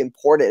 really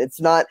important.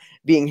 It's not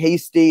being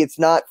hasty. It's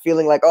not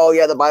feeling like, oh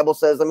yeah, the Bible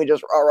says, let me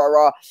just rah, rah,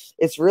 rah.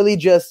 It's really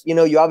just,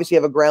 you obviously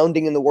have a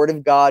grounding in the Word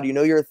of God. You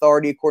know your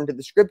authority according to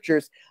the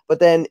Scriptures,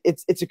 but then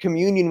it's a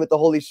communion with the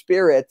Holy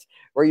Spirit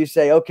where you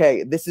say,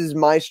 okay, this is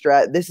my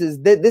this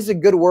is a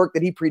good work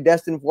that He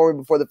predestined for me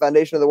before the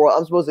foundation of the world.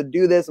 I'm supposed to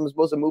do this. I'm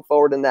supposed to move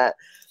forward in that.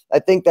 I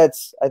think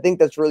that's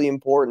really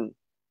important.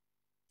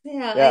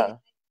 Yeah, Yeah.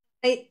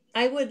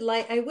 I would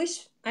like,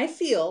 I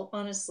feel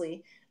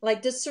honestly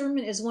like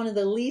discernment is one of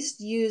the least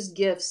used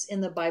gifts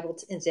in the Bible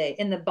today,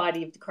 in the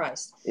body of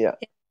Christ. Yeah.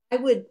 I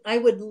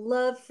would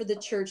love for the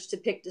church to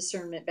pick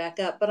discernment back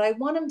up, but I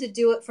want them to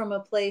do it from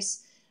a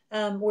place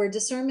where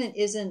discernment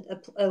isn't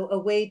a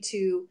way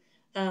to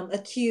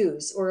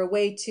accuse or a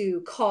way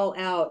to call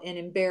out and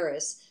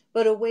embarrass,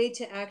 but a way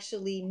to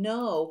actually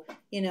know,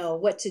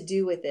 what to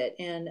do with it.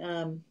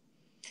 And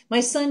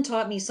my son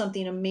taught me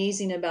something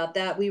amazing about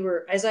that.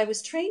 As I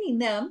was training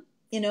them,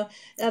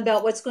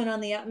 about what's going on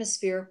in the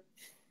atmosphere,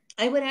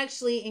 I would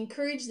actually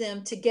encourage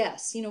them to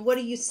guess, what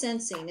are you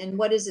sensing and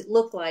what does it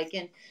look like?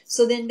 And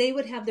so then they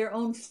would have their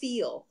own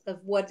feel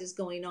of what is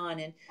going on.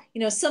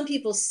 And, some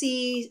people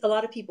see, a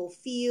lot of people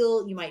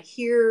feel, you might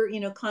hear,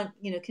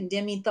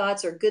 condemning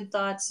thoughts or good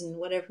thoughts and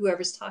whatever,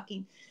 whoever's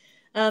talking.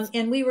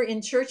 And we were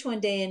in church one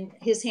day and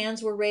his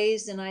hands were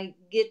raised, and I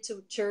get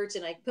to church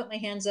and I put my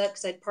hands up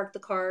because I'd parked the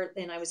car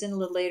and I was in a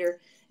little later.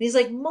 And he's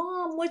like,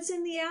 Mom, what's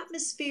in the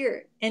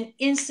atmosphere? And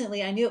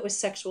instantly I knew it was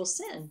sexual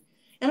sin.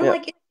 And I'm Yeah.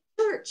 like, in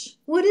church,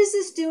 what is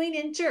this doing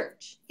in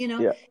church?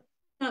 Yeah.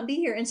 Not be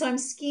here. And so I'm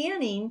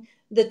scanning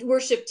the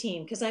worship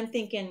team because I'm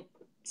thinking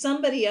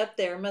somebody up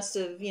there must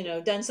have,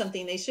 done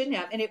something they shouldn't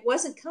have. And it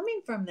wasn't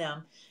coming from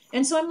them.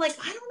 And so I'm like,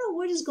 I don't know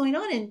what is going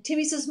on. And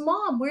Timmy says,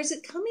 Mom, where's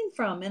it coming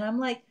from? And I'm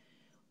like,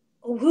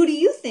 who do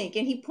you think?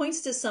 And he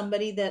points to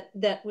somebody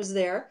that was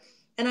there.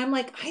 And I'm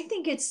like, I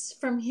think it's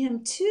from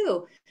him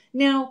too.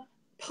 Now,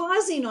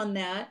 pausing on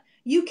that,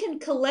 you can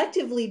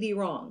collectively be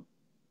wrong,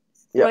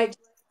 Yeah. right?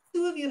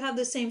 Two of you have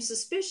the same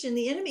suspicion,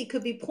 the enemy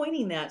could be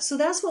pointing that. So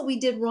that's what we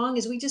did wrong,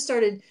 is we just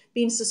started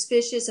being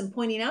suspicious and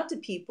pointing out to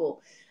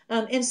people.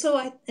 And so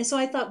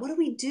I thought, what do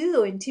we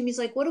do? And Timmy's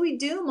like, what do we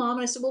do, Mom?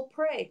 And I said, well,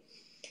 pray.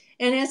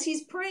 And as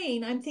he's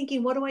praying, I'm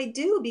thinking, what do I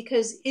do?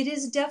 Because it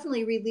is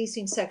definitely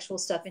releasing sexual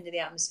stuff into the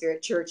atmosphere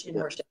at church and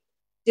Yeah. worship.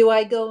 Do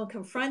I go and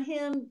confront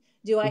him?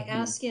 Do I Hmm.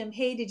 ask him,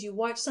 hey, did you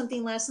watch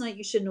something last night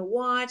you shouldn't have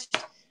watched?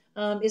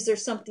 Is there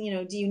something,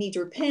 do you need to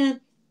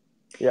repent?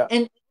 Yeah.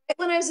 And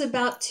when I was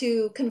about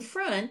to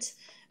confront,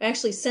 I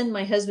actually send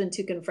my husband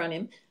to confront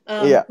him.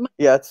 Yeah.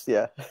 Yeah.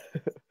 Yeah.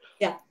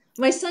 Yeah,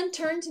 my son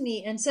turned to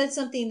me and said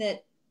something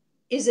that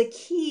is a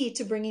key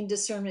to bringing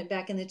discernment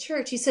back in the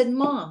church. He said,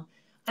 Mom,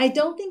 I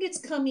don't think it's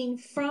coming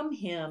from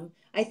him.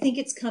 I think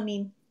it's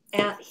coming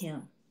at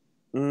him.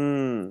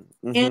 Mm.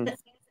 And Hmm.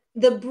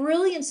 the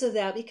brilliance of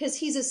that, because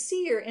he's a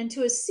seer, and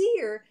to a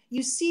seer,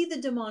 you see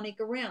the demonic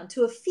around.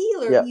 To a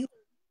feeler, Yeah. you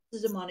see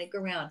the demonic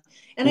around.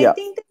 And I Yeah.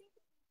 think that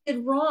we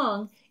did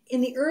wrong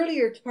in the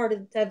earlier part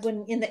of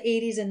when in the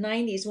 80s and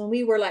 90s when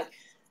we were like,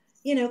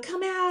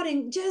 come out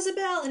and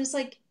Jezebel. And it's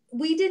like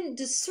we didn't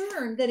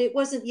discern that it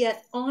wasn't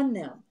yet on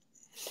them.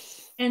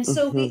 And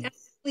so we Hmm.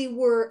 actually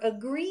were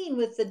agreeing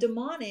with the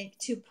demonic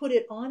to put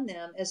it on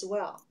them as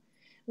well.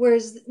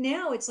 Whereas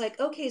now it's like,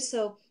 okay,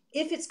 so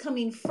if it's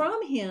coming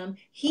from him,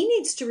 he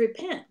needs to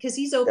repent because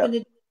he's Yeah. open to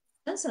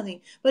do something.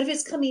 But if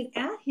it's coming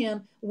at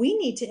him, we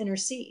need to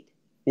intercede.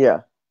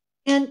 Yeah.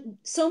 And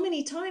so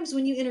many times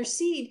when you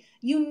intercede,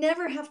 you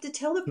never have to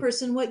tell a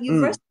person what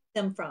you've Mm. rescued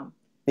them from.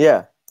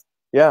 Yeah.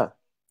 Yeah.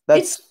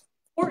 It's That's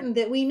important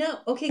that we know,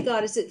 okay,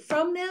 God, is it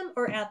from them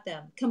or at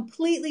them?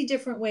 Completely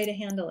different way to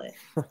handle it.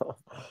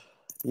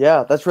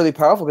 yeah, that's really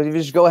powerful, because if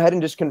you just go ahead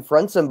and just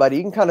confront somebody,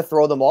 you can kind of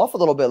throw them off a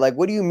little bit. Like,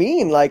 what do you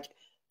mean? Like,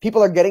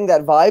 people are getting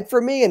that vibe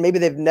from me, and maybe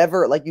they've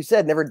never, like you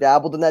said, never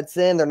dabbled in that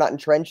sin. They're not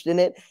entrenched in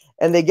it,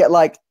 and they get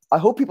like, I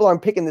hope people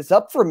aren't picking this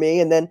up for me.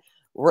 And then,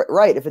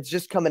 right, if it's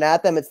just coming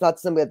at them, it's not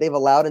something that they've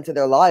allowed into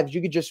their lives.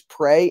 You could just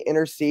pray,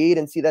 intercede,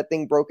 and see that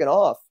thing broken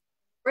off.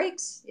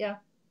 breaks. Yeah.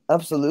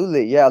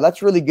 Absolutely. Yeah,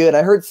 that's really good.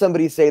 I heard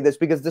somebody say this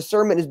because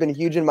discernment has been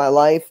huge in my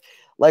life,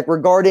 like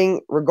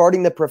regarding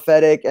the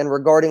prophetic and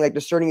regarding like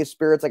discerning of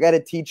spirits. Like I had a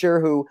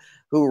teacher who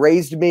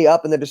raised me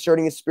up in the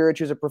discerning of spirits.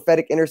 She was a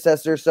prophetic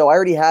intercessor. So I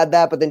already had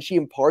that, but then she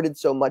imparted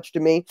so much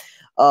to me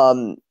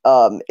in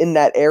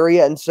that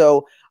area. And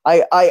so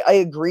I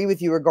agree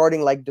with you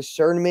regarding like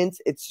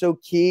discernment. It's so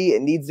key.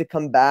 It needs to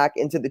come back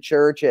into the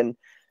church. And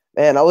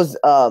man,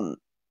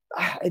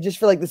 I just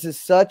feel like this is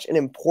such an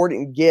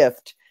important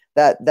gift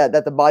that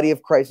the body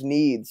of Christ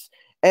needs.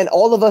 And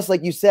all of us,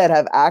 like you said,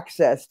 have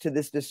access to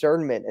this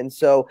discernment. And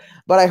so,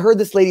 but I heard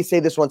this lady say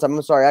this one time.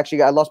 I'm sorry,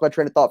 actually, I lost my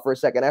train of thought for a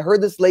second. I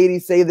heard this lady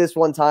say this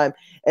one time,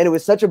 and it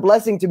was such a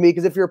blessing to me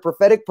because if you're a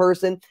prophetic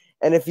person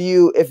and if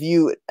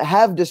you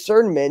have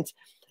discernment,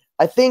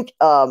 I think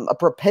a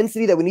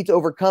propensity that we need to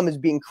overcome is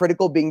being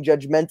critical, being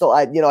judgmental,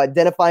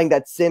 identifying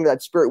that sin or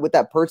that spirit with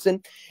that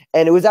person.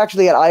 And it was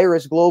actually at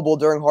Iris Global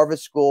during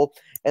Harvest School.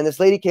 And this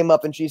lady came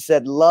up and she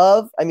said,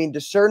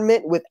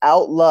 discernment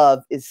without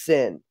love is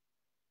sin.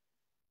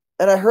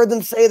 And I heard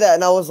them say that,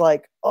 and I was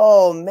like,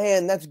 oh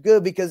man, that's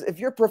good. Because if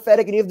you're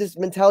prophetic and you have this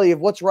mentality of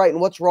what's right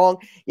and what's wrong,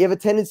 you have a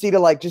tendency to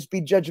like just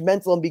be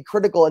judgmental and be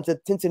critical and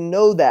to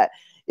know that.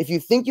 If you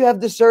think you have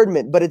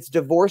discernment, but it's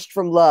divorced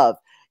from love,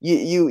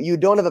 you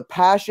don't have a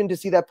passion to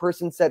see that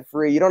person set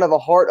free, you don't have a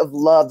heart of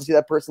love to see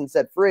that person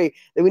set free,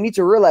 then we need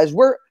to realize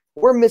we're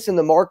missing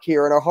the mark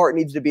here, and our heart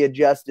needs to be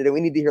adjusted, and we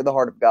need to hear the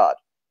heart of God.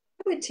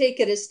 I would take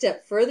it a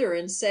step further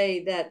and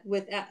say that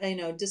with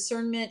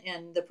discernment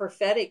and the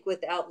prophetic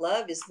without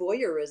love is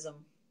voyeurism.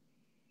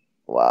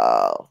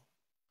 Wow.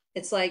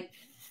 It's like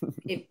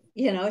if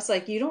it's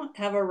like you don't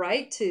have a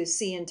right to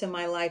see into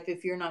my life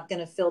if you're not going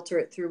to filter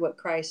it through what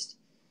Christ.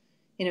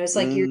 It's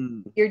like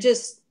Mm, you're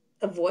just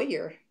a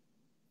voyeur.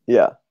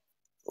 yeah.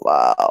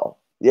 Wow.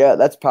 Yeah,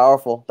 that's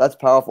powerful. That's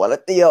powerful. And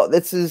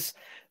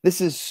this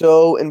is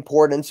so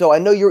important. So I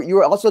know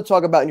you're also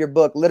talking about in your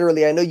book,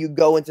 literally, I know you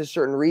go into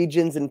certain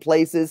regions and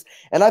places,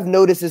 and I've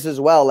noticed this as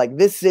well. Like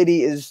this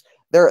city is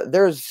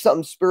there's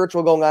something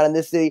spiritual going on in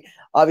this city.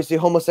 Obviously,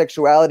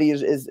 homosexuality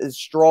is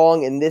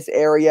strong in this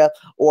area,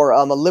 or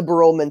a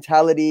liberal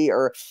mentality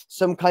or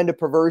some kind of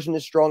perversion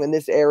is strong in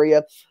this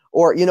area.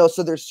 Or,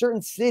 so there's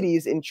certain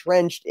cities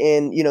entrenched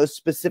in,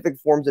 specific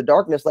forms of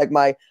darkness. Like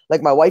my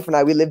wife and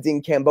I, we lived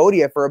in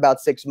Cambodia for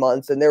about 6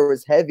 months, and there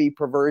was heavy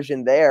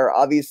perversion there,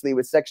 obviously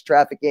with sex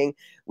trafficking,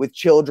 with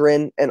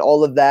children, and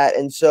all of that.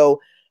 And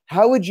so,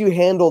 how would you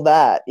handle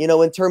that?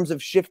 In terms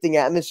of shifting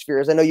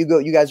atmospheres. I know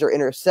you guys are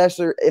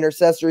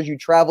intercessors. You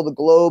travel the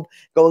globe,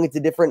 going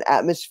into different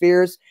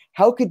atmospheres.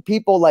 How could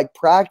people like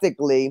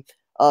practically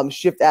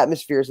shift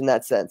atmospheres in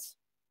that sense?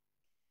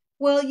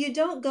 Well, you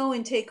don't go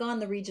and take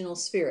on the regional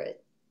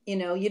spirit.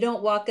 You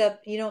don't walk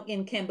up,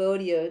 in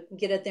Cambodia,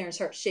 get up there and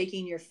start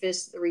shaking your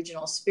fist at the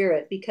regional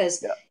spirit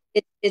because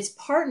Yeah. it's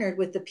partnered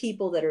with the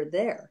people that are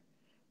there,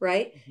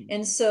 right? Mhm.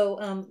 And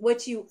so,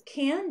 what you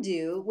can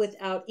do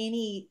without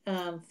any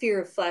fear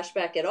of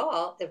flashback at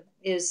all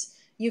is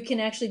you can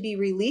actually be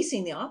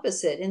releasing the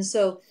opposite. And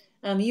so,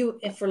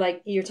 if for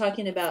like you're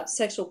talking about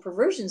sexual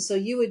perversion, so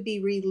you would be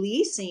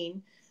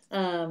releasing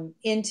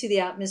into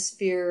the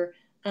atmosphere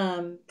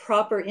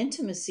proper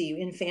intimacy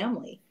in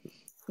family,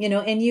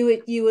 and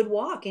you would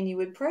walk and you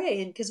would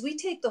pray, and because we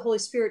take the Holy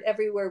Spirit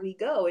everywhere we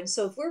go, and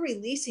so if we're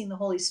releasing the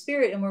Holy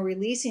Spirit and we're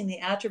releasing the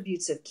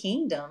attributes of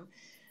kingdom,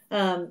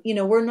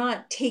 we're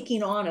not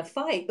taking on a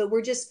fight, but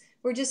we're just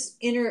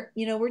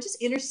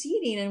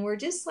interceding, and we're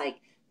just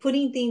like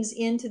putting things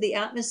into the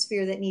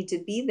atmosphere that need to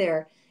be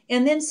there.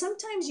 And then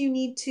sometimes you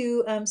need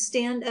to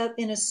stand up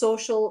in a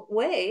social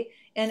way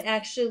and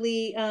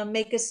actually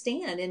make a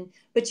stand,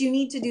 but you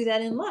need to do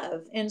that in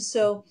love. And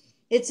so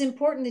it's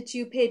important that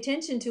you pay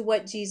attention to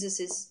what Jesus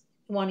is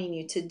wanting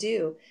you to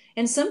do.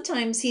 And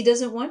sometimes he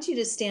doesn't want you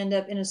to stand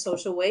up in a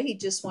social way. He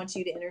just wants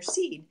you to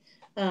intercede.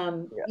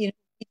 Yeah. You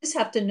just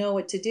have to know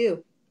what to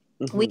do.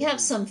 We Hmm.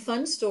 have some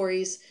fun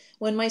stories.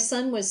 When my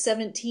son was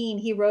 17,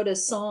 he wrote a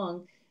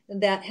song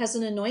that has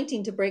an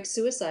anointing to break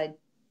suicide.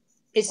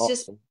 It's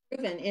just Awesome.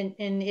 proven,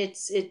 and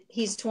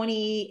he's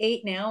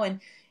 28 now, and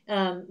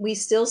we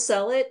still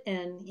sell it,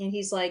 and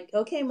he's like,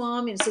 okay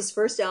mom, and it's his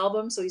first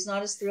album, so he's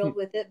not as thrilled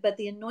with it, but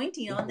the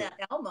anointing on Mhm. that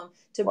album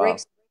to break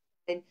Wow.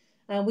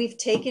 suicide, we've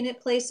taken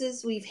it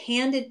places, we've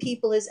handed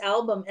people his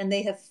album, and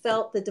they have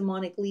felt the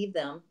demonic leave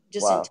them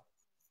just in Wow.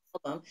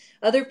 album.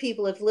 Other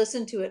people have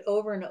listened to it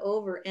over and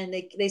over, and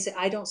they say,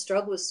 I don't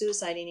struggle with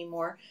suicide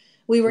anymore.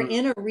 We were Mm.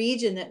 in a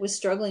region that was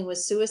struggling with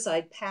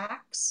suicide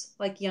packs,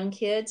 like young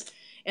kids.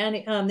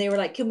 And they were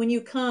like, when you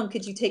come,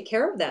 could you take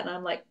care of that? And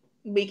I'm like,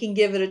 we can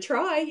give it a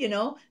try.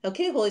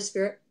 Okay, Holy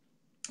Spirit.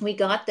 We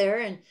got there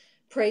and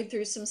prayed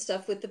through some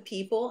stuff with the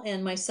people.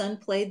 And my son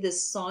played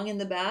this song in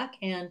the back,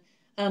 and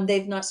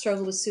they've not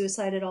struggled with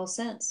suicide at all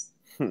since.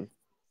 Hmm.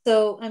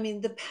 So, I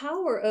mean, the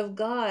power of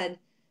God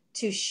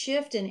to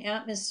shift an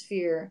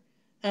atmosphere,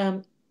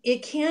 um,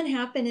 it can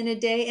happen in a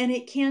day, and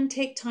it can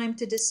take time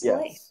to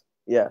display. Yes.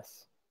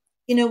 Yes.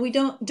 We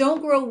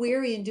don't grow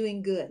weary in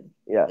doing good,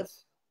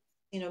 Yes.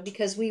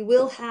 because we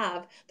will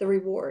have the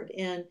reward.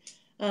 And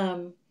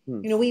Hmm.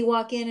 We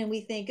walk in and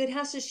we think it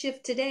has to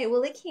shift today.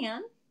 Well, it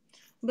can,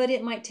 but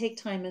it might take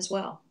time as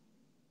well.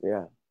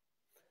 Yeah.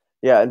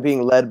 Yeah, and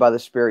being led by the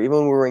Spirit. Even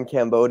when we were in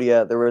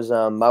Cambodia, there was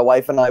my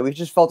wife and I, we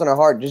just felt in our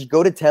heart, just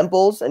go to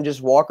temples and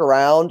just walk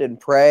around and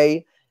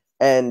pray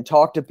and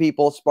talk to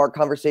people, spark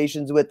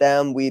conversations with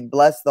them. We'd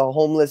bless the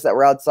homeless that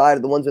were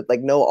outside, the ones with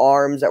like no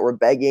arms that were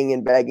begging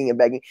and begging and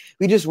begging.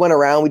 We just went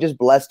around, we just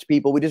blessed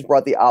people, we just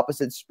brought the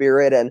opposite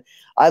spirit. And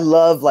I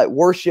love like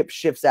worship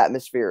shifts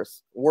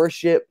atmospheres.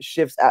 Worship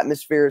shifts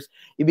atmospheres.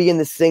 You begin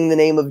to sing the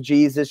name of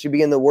Jesus, you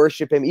begin to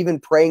worship him, even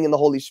praying in the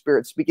Holy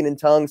Spirit, speaking in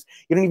tongues.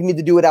 You don't even need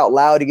to do it out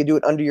loud. You can do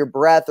it under your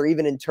breath or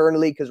even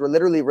internally, because we're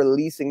literally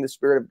releasing the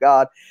Spirit of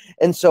God.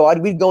 And so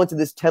we'd go into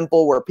this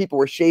temple where people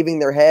were shaving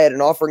their head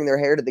and offering their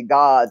hair to the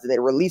gods, and they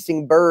were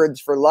releasing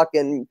birds for luck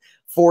and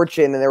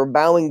fortune, and they were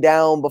bowing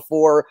down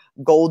before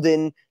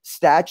golden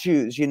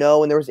statues, and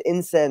there was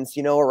incense,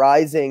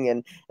 arising.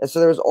 And so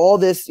there was all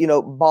this,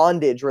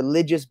 bondage,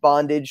 religious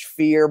bondage,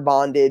 fear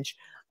bondage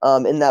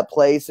in that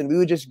place. And we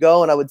would just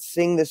go and I would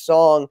sing this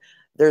song.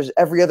 There's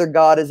every other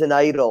God is an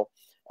idol.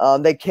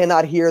 They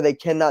cannot hear, they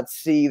cannot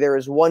see. There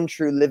is one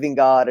true living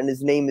God, and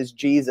his name is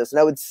Jesus. And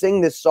I would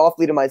sing this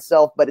softly to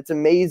myself, but it's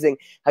amazing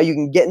how you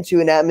can get into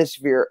an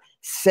atmosphere,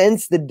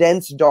 sense the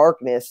dense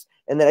darkness,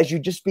 and then as you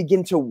just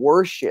begin to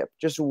worship,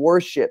 just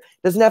worship.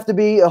 It doesn't have to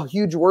be a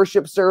huge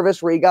worship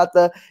service where you got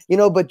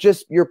but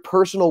just your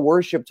personal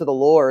worship to the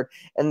Lord,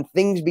 and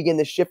things begin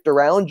to shift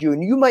around you.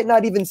 And you might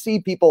not even see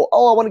people,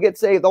 oh, I want to get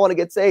saved, I want to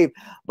get saved.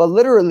 But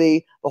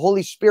literally, the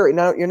Holy Spirit,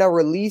 now you're now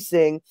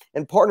releasing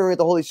and partnering with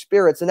the Holy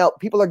Spirit. So now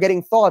people are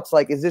getting thoughts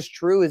like, is this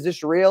true? Is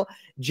this real?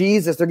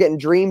 Jesus, they're getting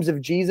dreams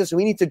of Jesus. And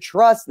we need to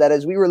trust that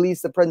as we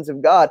release the presence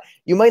of God,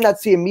 you might not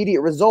see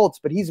immediate results,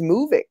 but he's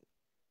moving.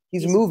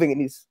 He's moving, and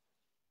he's...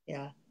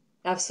 Yeah,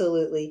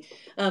 absolutely.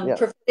 Yeah.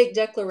 Prophetic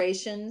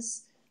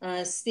declarations,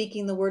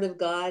 speaking the word of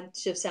God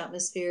shifts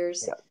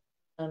atmospheres, Yeah.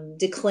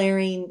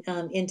 declaring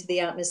into the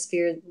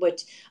atmosphere.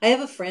 Which I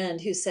have a friend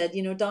who said,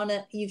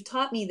 Dawna, you've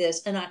taught me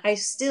this, and I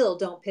still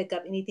don't pick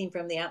up anything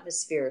from the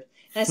atmosphere.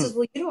 And I says,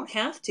 well, you don't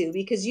have to,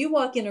 because you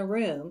walk in a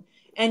room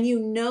and you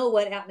know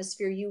what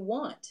atmosphere you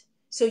want.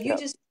 So you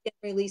just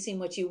begin releasing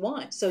what you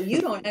want. So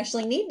you don't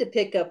actually need to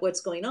pick up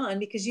what's going on,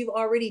 because you've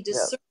already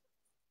discerned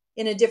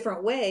in a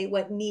different way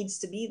what needs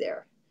to be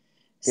there.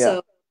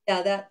 So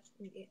yeah, that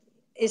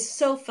is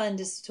so fun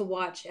to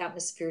watch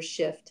atmosphere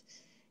shift.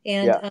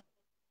 And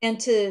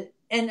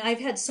and I've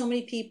had so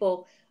many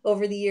people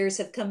over the years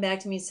have come back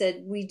to me and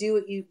said, we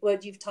do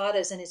what you've taught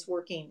us, and it's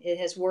working. It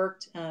has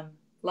worked.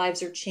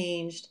 Lives are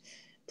changed,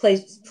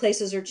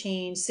 places are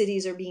changed,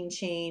 cities are being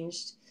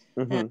changed.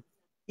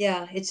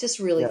 Yeah, it's just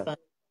really fun.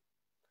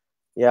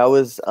 Yeah,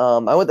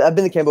 I've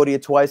been to Cambodia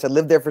twice. I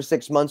lived there for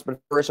 6 months, but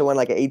first I went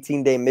like an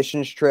 18-day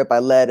missions trip. I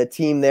led a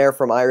team there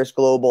from Iris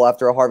Global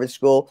after a Harvest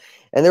School.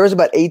 And there was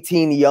about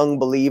 18 young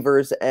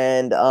believers.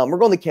 And we're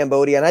going to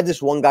Cambodia. And I had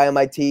this one guy on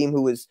my team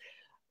who was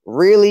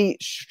really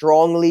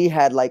strongly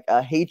had like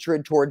a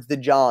hatred towards the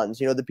Johns,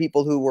 the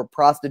people who were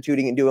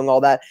prostituting and doing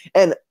all that.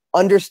 And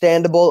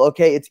understandable,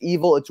 okay, it's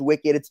evil, it's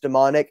wicked, it's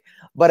demonic.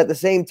 But at the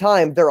same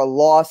time, they're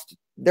lost,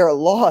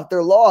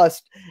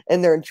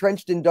 and they're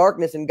entrenched in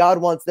darkness, and God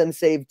wants them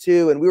saved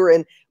too. And we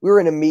were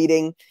in a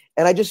meeting,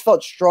 and I just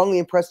felt strongly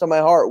impressed on my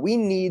heart. We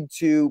need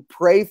to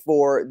pray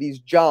for these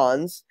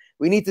Johns.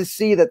 We need to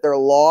see that they're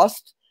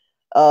lost,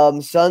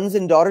 sons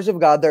and daughters of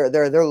God.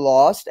 They're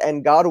lost,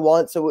 and God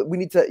wants. So we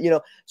need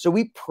to, So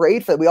we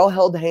prayed for them. We all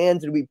held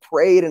hands and we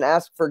prayed and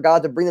asked for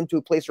God to bring them to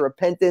a place of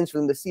repentance, for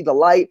them to see the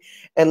light.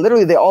 And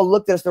literally, they all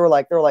looked at us. They were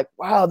like,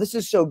 "Wow, this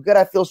is so good.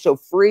 I feel so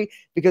free,"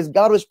 because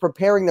God was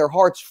preparing their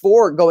hearts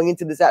for going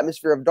into this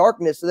atmosphere of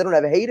darkness, so they don't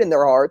have hate in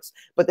their hearts,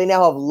 but they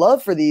now have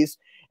love for these.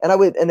 And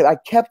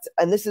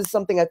and this is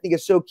something I think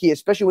is so key,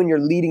 especially when you're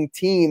leading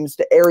teams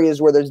to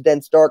areas where there's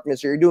dense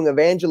darkness, or you're doing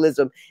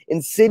evangelism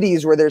in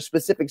cities where there's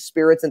specific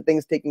spirits and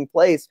things taking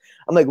place.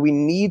 I'm like, we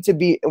need to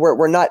be,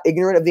 we're not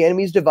ignorant of the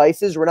enemy's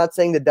devices. We're not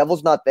saying the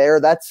devil's not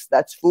there.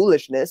 That's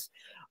foolishness.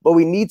 But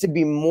we need to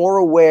be more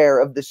aware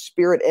of the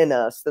spirit in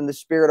us than the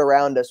spirit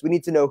around us. We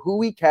need to know who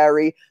we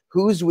carry,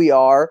 whose we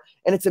are.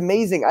 And it's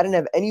amazing. I didn't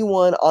have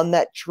anyone on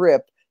that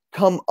trip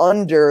come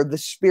under the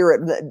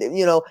spirit,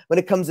 when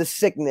it comes to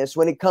sickness,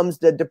 when it comes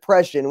to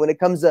depression,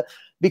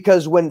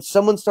 because when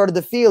someone started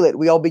to feel it,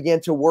 we all began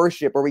to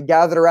worship, or we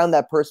gathered around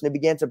that person and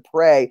began to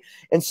pray.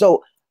 And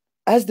so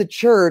as the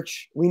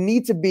church, we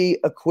need to be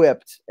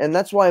equipped. And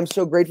that's why I'm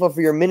so grateful for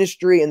your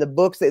ministry and the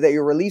books that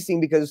you're releasing,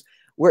 because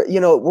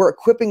we're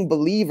equipping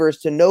believers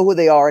to know who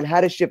they are and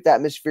how to shift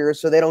atmospheres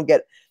so they don't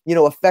get,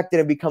 affected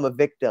and become a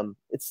victim.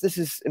 This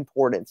is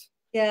important.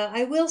 Yeah,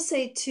 I will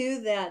say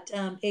too that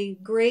a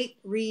great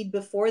read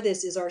before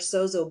this is our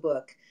Sozo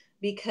book,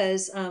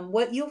 because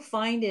what you'll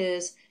find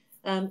is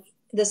the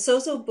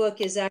Sozo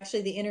book is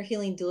actually the inner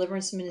healing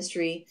deliverance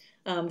ministry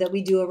that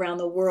we do around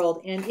the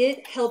world, and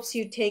it helps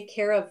you take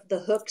care of the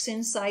hooks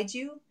inside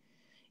you.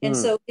 And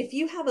so if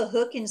you have a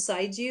hook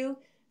inside you,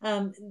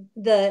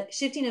 the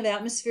shifting of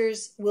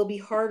atmospheres will be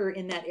harder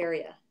in that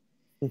area,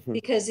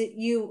 because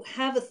you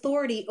have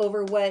authority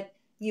over what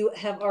you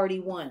have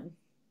already won.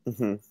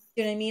 Hmm.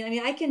 You know what I mean? I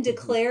mean, I can Hmm.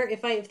 declare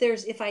if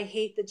I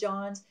hate the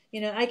Johns,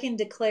 I can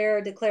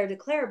declare.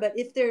 But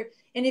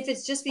if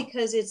it's just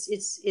because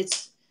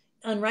it's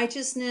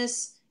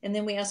unrighteousness, and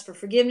then we ask for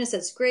forgiveness,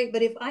 that's great.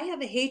 But if I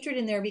have a hatred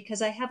in there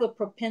because I have a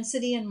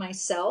propensity in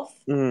myself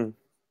Mm.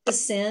 to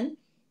sin,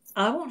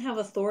 I won't have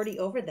authority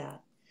over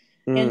that.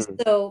 And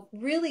Mm. so,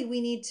 really,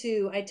 we need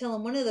to. I tell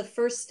them one of the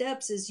first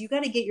steps is you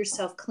got to get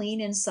yourself clean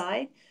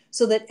inside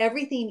so that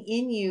everything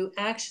in you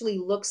actually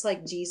looks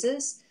like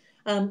Jesus.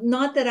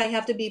 Not that I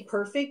have to be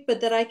perfect,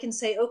 but that I can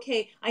say,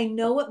 okay, I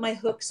know what my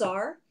hooks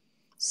are,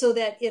 so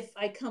that if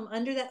I come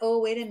under that, oh,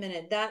 wait a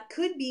minute, that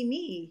could be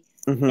me.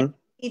 And Hmm. I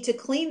need to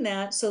clean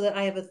that so that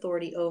I have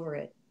authority over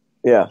it.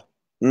 Yeah.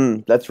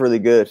 That's really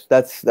good.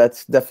 That's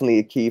definitely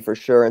a key for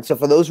sure. And so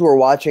for those who are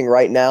watching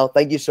right now,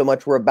 thank you so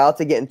much. We're about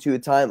to get into a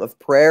time of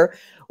prayer.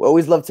 We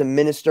always love to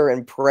minister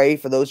and pray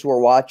for those who are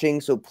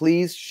watching. So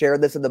please share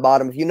this at the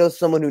bottom. If you know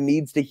someone who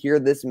needs to hear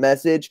this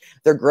message,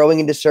 they're growing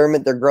in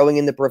discernment, they're growing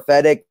in the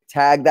prophetic,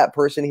 tag that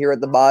person here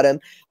at the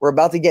bottom. We're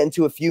about to get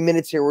into a few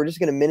minutes here. We're just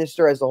going to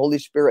minister as the Holy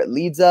Spirit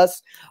leads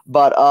us.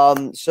 But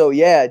so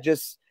yeah,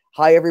 just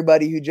hi,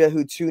 everybody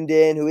who tuned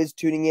in, who is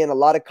tuning in. A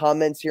lot of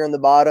comments here on the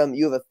bottom.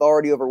 You have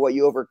authority over what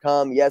you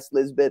overcome. Yes,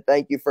 Lisbeth,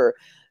 thank you for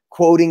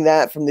quoting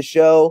that from the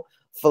show.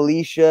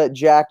 Felicia,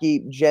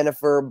 Jackie,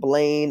 Jennifer,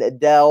 Blaine,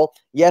 Adele.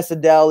 Yes,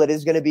 Adele, it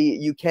is going to be,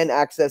 you can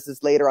access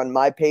this later on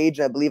my page,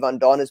 and I believe on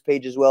Dawna's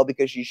page as well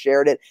because she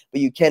shared it, but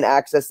you can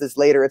access this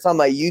later. It's on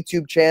my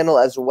YouTube channel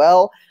as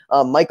well.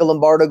 Michael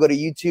Lombardo, go to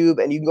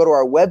YouTube, and you can go to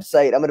our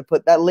website. I'm going to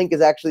put, that link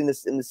is actually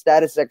in the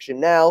status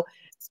section now.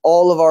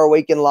 All of our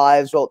Awaken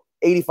lives, well,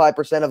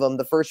 85% of them,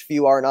 the first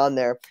few aren't on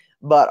there,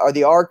 but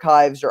the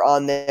archives are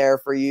on there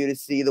for you to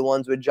see, the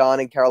ones with John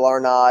and Carol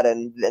Arnott,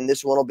 and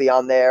this one will be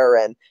on there,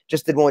 and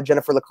just did one with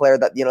Jennifer LeClaire,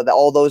 that, that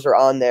all those are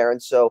on there.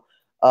 And so,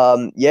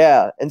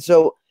 yeah. And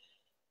so,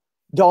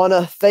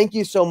 Dawna, thank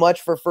you so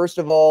much for, first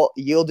of all,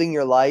 yielding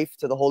your life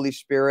to the Holy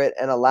Spirit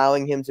and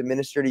allowing him to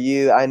minister to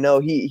you. I know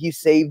he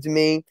saved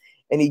me,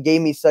 and he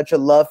gave me such a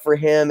love for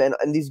him.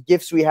 And these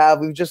gifts we have,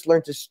 we've just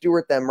learned to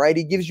steward them, right?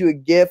 He gives you a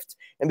gift,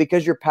 and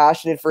because you're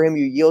passionate for him,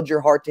 you yield your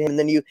heart to him, and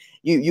then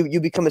you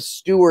become a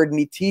steward, and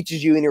he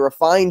teaches you and he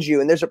refines you.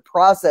 And there's a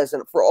process.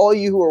 And for all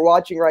you who are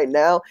watching right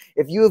now,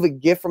 if you have a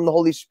gift from the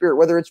Holy Spirit,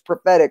 whether it's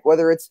prophetic,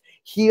 whether it's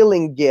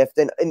healing gift,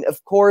 and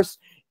of course,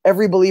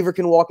 every believer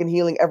can walk in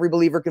healing. Every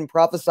believer can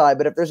prophesy.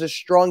 But if there's a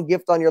strong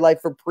gift on your life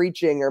for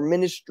preaching or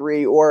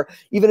ministry, or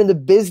even in the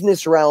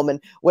business realm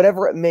and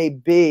whatever it may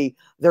be,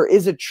 there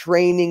is a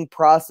training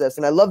process.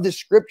 And I love this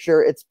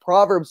scripture. It's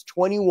Proverbs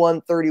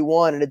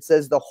 21:31. And it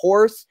says, the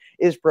horse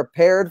is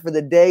prepared for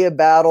the day of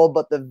battle,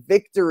 but the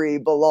victory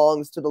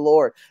belongs to the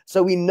Lord.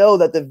 So we know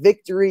that the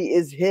victory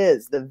is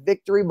his. The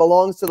victory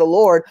belongs to the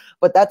Lord.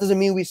 But that doesn't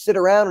mean we sit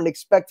around and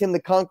expect him to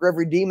conquer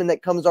every demon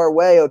that comes our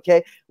way,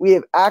 okay? We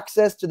have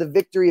access to the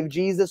victory of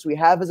Jesus. We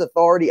have his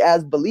authority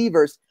as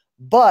believers,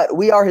 but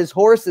we are his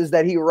horses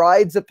that he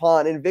rides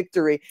upon in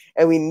victory,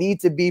 and we need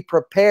to be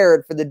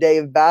prepared for the day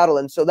of battle.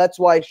 And so that's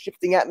why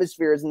Shifting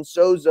Atmospheres and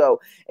Sozo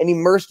and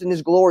Immersed in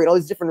His Glory and all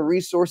these different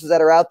resources that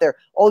are out there,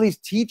 all these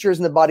teachers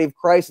in the body of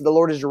Christ that the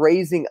Lord is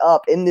raising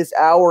up in this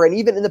hour. And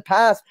even in the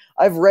past,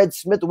 I've read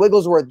Smith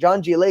Wigglesworth,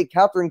 John G. Lake,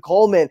 Catherine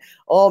Coleman.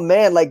 Oh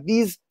man, like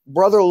these,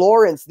 Brother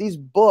Lawrence, these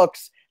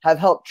books have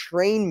helped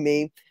train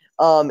me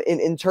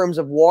in terms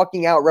of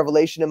walking out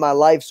revelation in my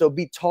life. So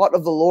be taught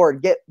of the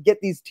Lord, get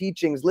these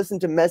teachings, listen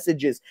to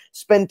messages,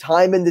 spend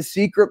time in the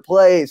secret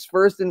place.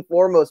 First and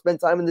foremost,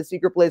 spend time in the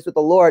secret place with the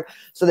Lord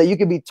so that you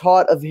can be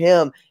taught of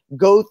him.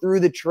 Go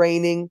through the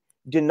training.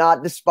 Do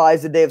not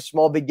despise the day of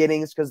small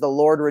beginnings, because the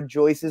Lord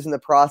rejoices in the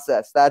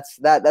process. That's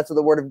what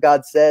the word of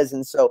God says.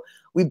 And so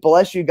we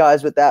bless you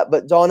guys with that.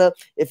 But Dawna,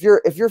 if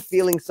you're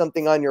feeling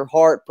something on your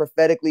heart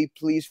prophetically,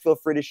 please feel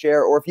free to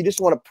share. Or if you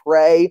just want to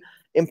pray,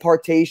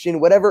 impartation,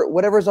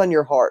 whatever's on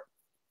your heart.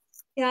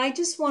 Yeah, I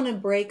just want to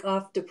break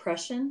off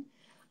depression.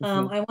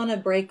 Mm-hmm. I want to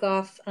break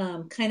off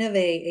kind of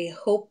a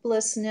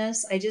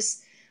hopelessness. A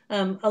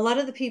lot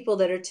of the people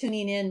that are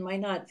tuning in might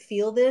not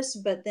feel this,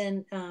 but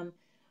then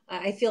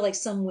I feel like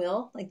some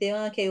will. Like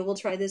okay, we'll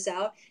try this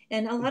out.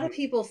 And a lot of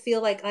people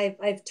feel like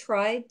I've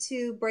tried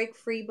to break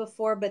free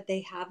before, but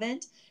they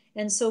haven't.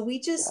 And so we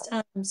just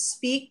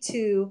speak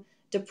to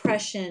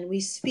depression. We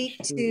speak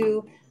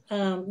to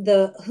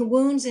the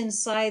wounds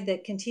inside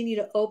that continue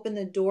to open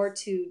the door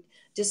to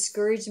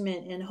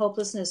discouragement and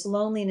hopelessness,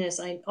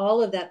 loneliness,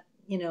 all of that,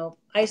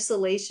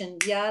 isolation.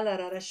 And Yeah.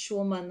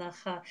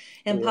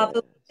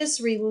 Papa,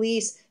 just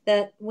release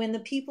that when the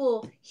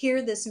people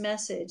hear this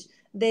message,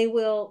 they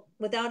will,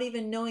 without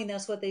even knowing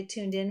that's what they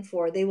tuned in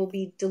for, they will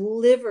be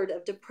delivered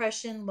of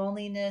depression,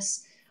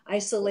 loneliness,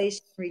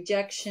 isolation,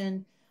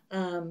 rejection.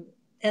 And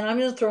I'm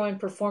going to throw in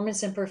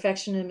performance and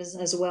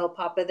perfectionism as well,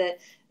 Papa,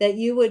 that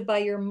you would, by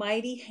your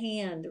mighty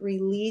hand,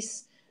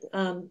 release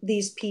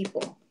these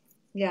people.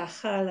 Yeah.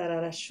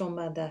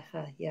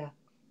 Yeah.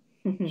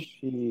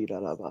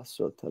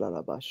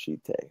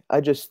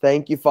 I just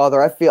thank you,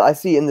 Father. I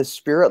see in the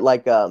spirit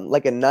like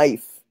a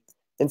knife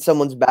in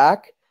someone's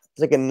back,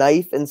 It's like a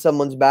knife in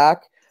someone's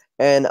back,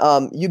 and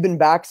you've been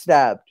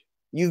backstabbed.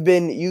 You've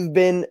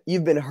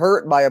been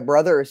hurt by a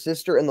brother or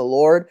sister in the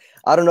Lord.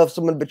 I don't know if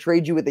someone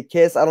betrayed you with a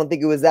kiss. I don't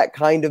think it was that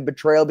kind of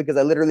betrayal, because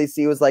I literally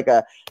see it was like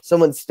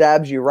someone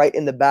stabs you right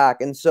in the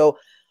back. And so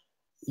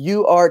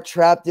you are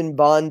trapped in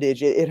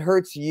bondage. It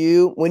hurts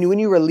you when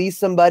you release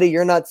somebody.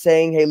 You're not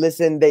saying, hey,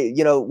 listen,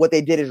 what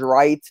they did is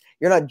right.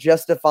 You're not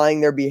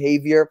justifying their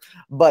behavior,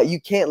 but you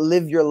can't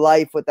live your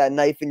life with that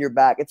knife in your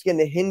back. It's going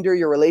to hinder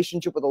your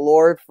relationship with the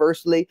Lord,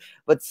 firstly,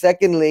 but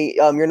secondly,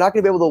 you're not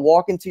going to be able to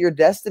walk into your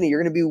destiny.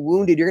 You're going to be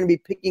wounded. You're going to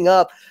be picking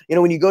up,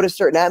 when you go to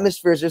certain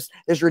atmospheres,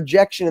 there's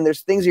rejection and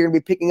there's things you're going to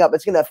be picking up.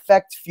 It's going to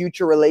affect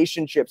future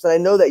relationships. And I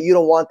know that you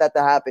don't want that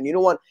to happen. You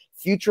don't want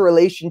future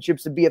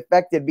relationships to be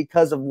affected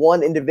because of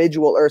one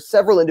individual or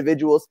several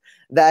individuals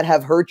that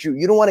have hurt you.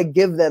 You don't want to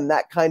give them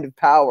that kind of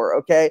power,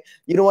 okay?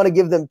 You don't want to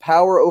give them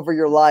power over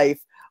your life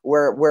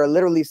where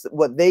literally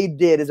what they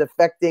did is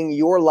affecting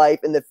your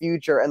life in the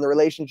future and the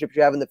relationships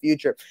you have in the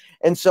future.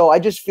 And so I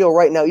just feel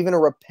right now, even a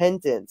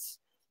repentance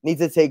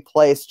needs to take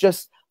place.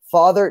 Just,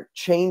 Father,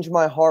 change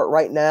my heart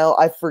right now.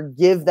 I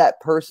forgive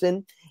that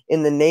person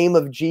in the name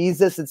of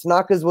Jesus. It's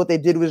not because what they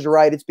did was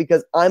right. It's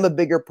because I'm a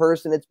bigger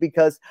person. It's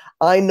because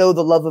I know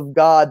the love of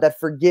God that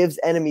forgives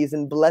enemies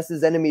and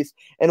blesses enemies.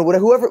 And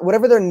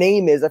whatever their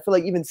name is, I feel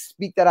like even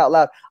speak that out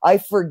loud. I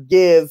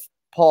forgive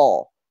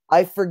Paul.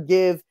 I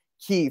forgive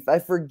Keith. I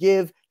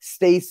forgive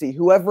Stacy,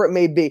 whoever it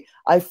may be.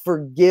 I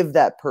forgive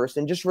that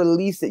person. Just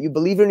release it. You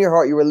believe it in your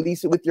heart. You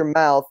release it with your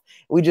mouth.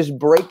 We just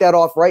break that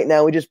off right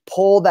now. We just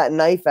pull that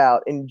knife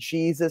out in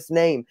Jesus'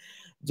 name.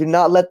 Do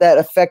not let that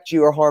affect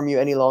you or harm you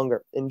any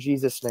longer. In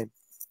Jesus' name.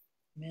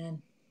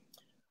 Amen.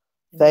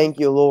 Thank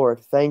you,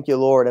 Lord. Thank you,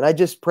 Lord. And I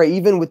just pray,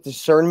 even with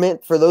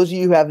discernment, for those of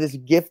you who have this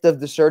gift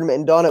of discernment,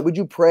 and Dawna, would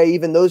you pray,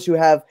 even those who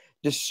have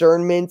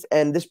discernment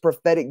and this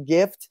prophetic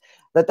gift,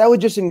 that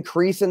would just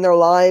increase in their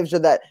lives, or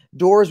that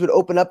doors would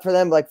open up for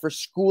them, like for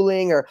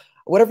schooling or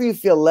whatever you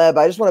feel led.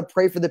 But I just want to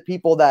pray for the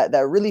people that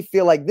really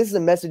feel like this is a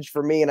message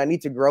for me and I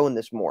need to grow in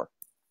this more.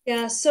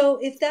 Yeah, so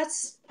if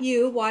that's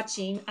you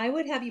watching, I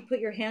would have you put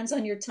your hands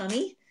on your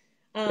tummy.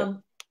 Yep.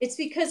 It's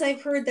because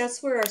I've heard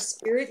that's where our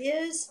spirit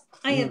is.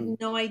 I have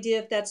no idea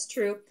if that's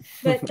true,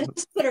 but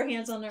let's put our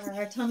hands on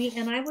our tummy.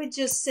 And I would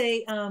just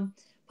say,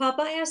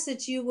 Papa, I ask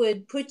that you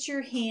would put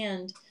your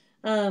hand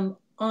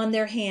on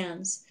their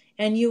hands,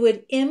 and you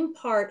would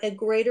impart a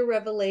greater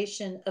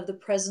revelation of the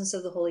presence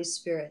of the Holy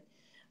Spirit.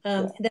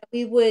 That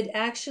we would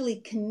actually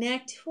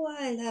connect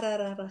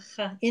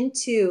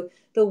into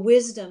the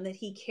wisdom that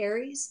he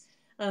carries,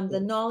 the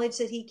knowledge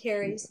that he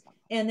carries,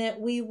 and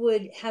that we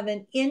would have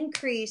an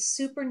increase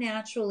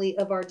supernaturally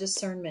of our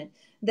discernment,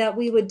 that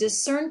we would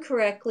discern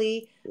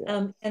correctly,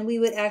 and we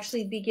would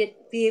actually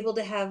be able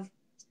to have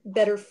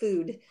better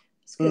food,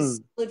 because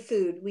solid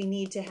food we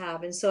need to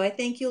have. And so I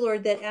thank you,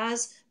 Lord, that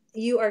as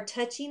you are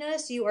touching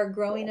us, you are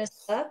growing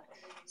us up,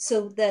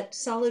 so that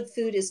solid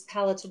food is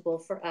palatable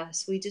for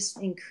us. We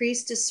just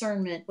increase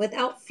discernment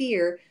without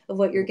fear of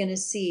what you're going to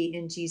see,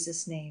 in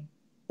Jesus' name.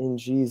 In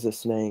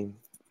Jesus' name.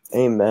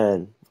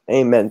 Amen.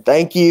 Amen.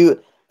 Thank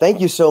you. Thank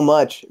you so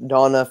much,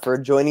 Dawna, for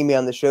joining me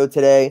on the show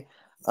today,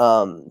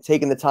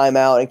 taking the time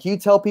out. And can you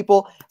tell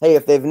people, hey,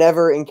 if they've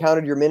never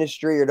encountered your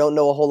ministry or don't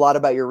know a whole lot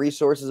about your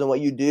resources and what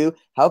you do,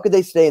 how could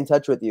they stay in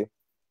touch with you?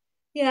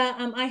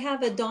 Yeah, I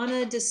have a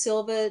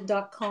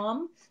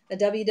DawnaDeSilva.com, a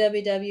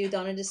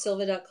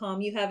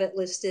www.DawnaDeSilva.com. You have it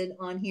listed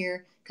on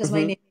here because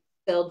my name is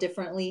spelled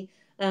differently.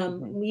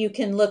 You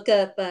can look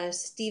up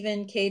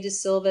Stephen K. De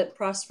Silva at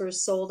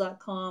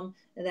ProsperousSoul.com,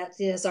 and that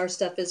is our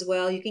stuff as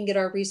well. You can get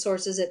our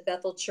resources at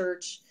Bethel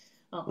Church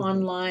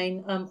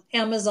online,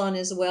 Amazon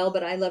as well,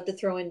 but I love to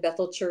throw in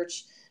Bethel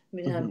Church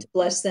to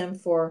bless them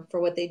for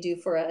what they do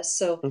for us.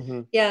 So,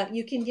 yeah,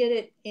 you can get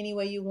it any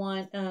way you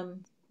want.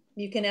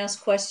 You can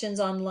ask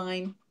questions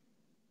online,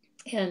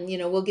 and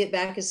we'll get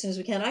back as soon as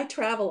we can. I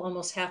travel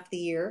almost half the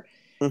year,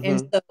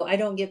 and so I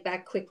don't get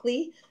back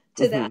quickly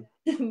to that,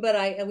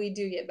 but we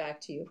do get back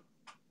to you.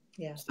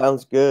 Yeah.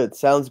 Sounds good.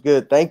 Sounds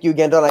good. Thank you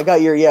again, Dawn. I got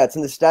it's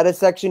in the status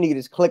section. You can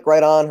just click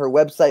right on her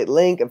website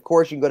link. Of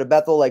course, you can go to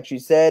Bethel, like she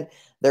said,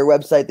 their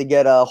website, to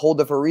get a hold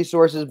of her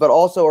resources. But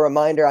also a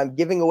reminder, I'm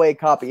giving away a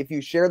copy. If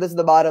you share this at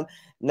the bottom,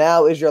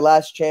 now is your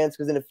last chance,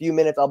 because in a few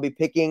minutes, I'll be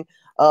picking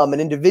an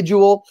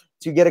individual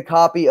to get a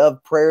copy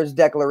of Prayers,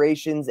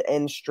 Declarations,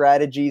 and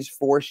Strategies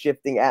for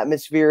Shifting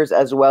Atmospheres,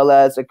 as well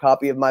as a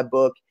copy of my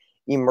book,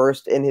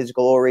 Immersed in His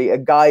Glory, a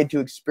guide to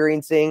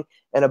experiencing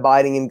and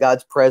abiding in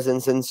God's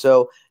presence. And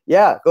so,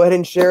 yeah, go ahead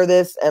and share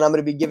this, and I'm going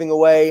to be giving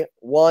away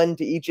one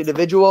to each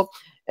individual.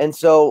 And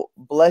so,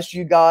 bless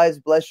you guys.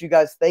 Bless you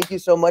guys. Thank you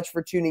so much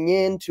for tuning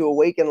in to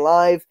Awaken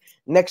Live.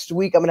 Next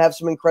week, I'm going to have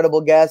some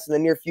incredible guests. In the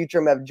near future,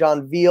 I'm going to have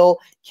John Veal,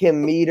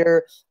 Kim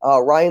Meter,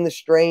 Ryan the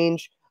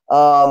Strange,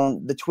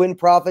 the twin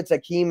prophets,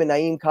 Akeem and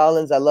Naeem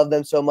Collins. I love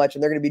them so much,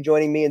 and they're going to be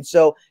joining me. And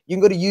so you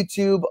can go to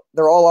YouTube.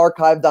 They're all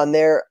archived on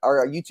there.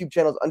 Our YouTube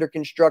channel is under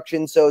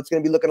construction, so it's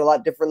going to be looking a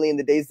lot differently in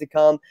the days to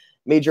come.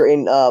 Major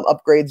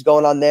upgrades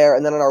going on there.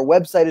 And then on our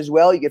website as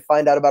well, you can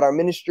find out about our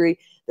ministry.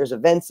 There's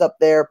events up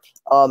there,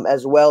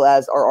 as well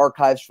as our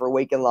archives for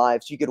Awaken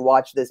Live, so you could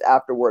watch this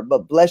afterward.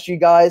 But bless you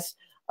guys.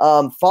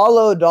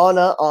 Follow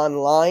Dawna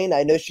online.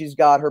 I know she's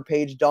got her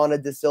page,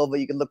 Dawna De Silva.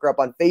 You can look her up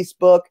on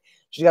Facebook.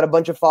 She's got a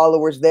bunch of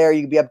followers there.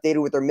 You can be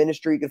updated with her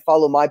ministry. You can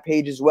follow my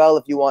page as well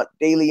if you want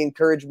daily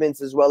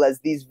encouragements, as well as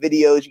these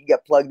videos you can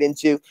get plugged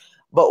into.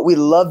 But we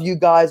love you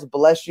guys.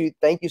 Bless you.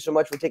 Thank you so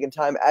much for taking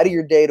time out of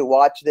your day to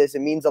watch this. It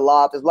means a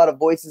lot. There's a lot of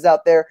voices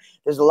out there.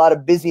 There's a lot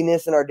of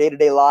busyness in our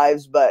day-to-day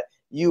lives, but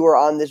you are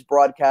on this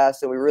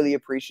broadcast, and we really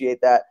appreciate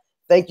that.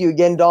 Thank you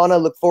again,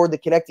 Dawna. Look forward to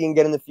connecting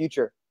again in the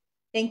future.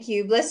 Thank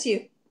you. Bless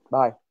you.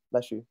 Bye.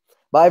 Bless you.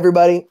 Bye,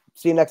 everybody.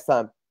 See you next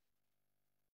time.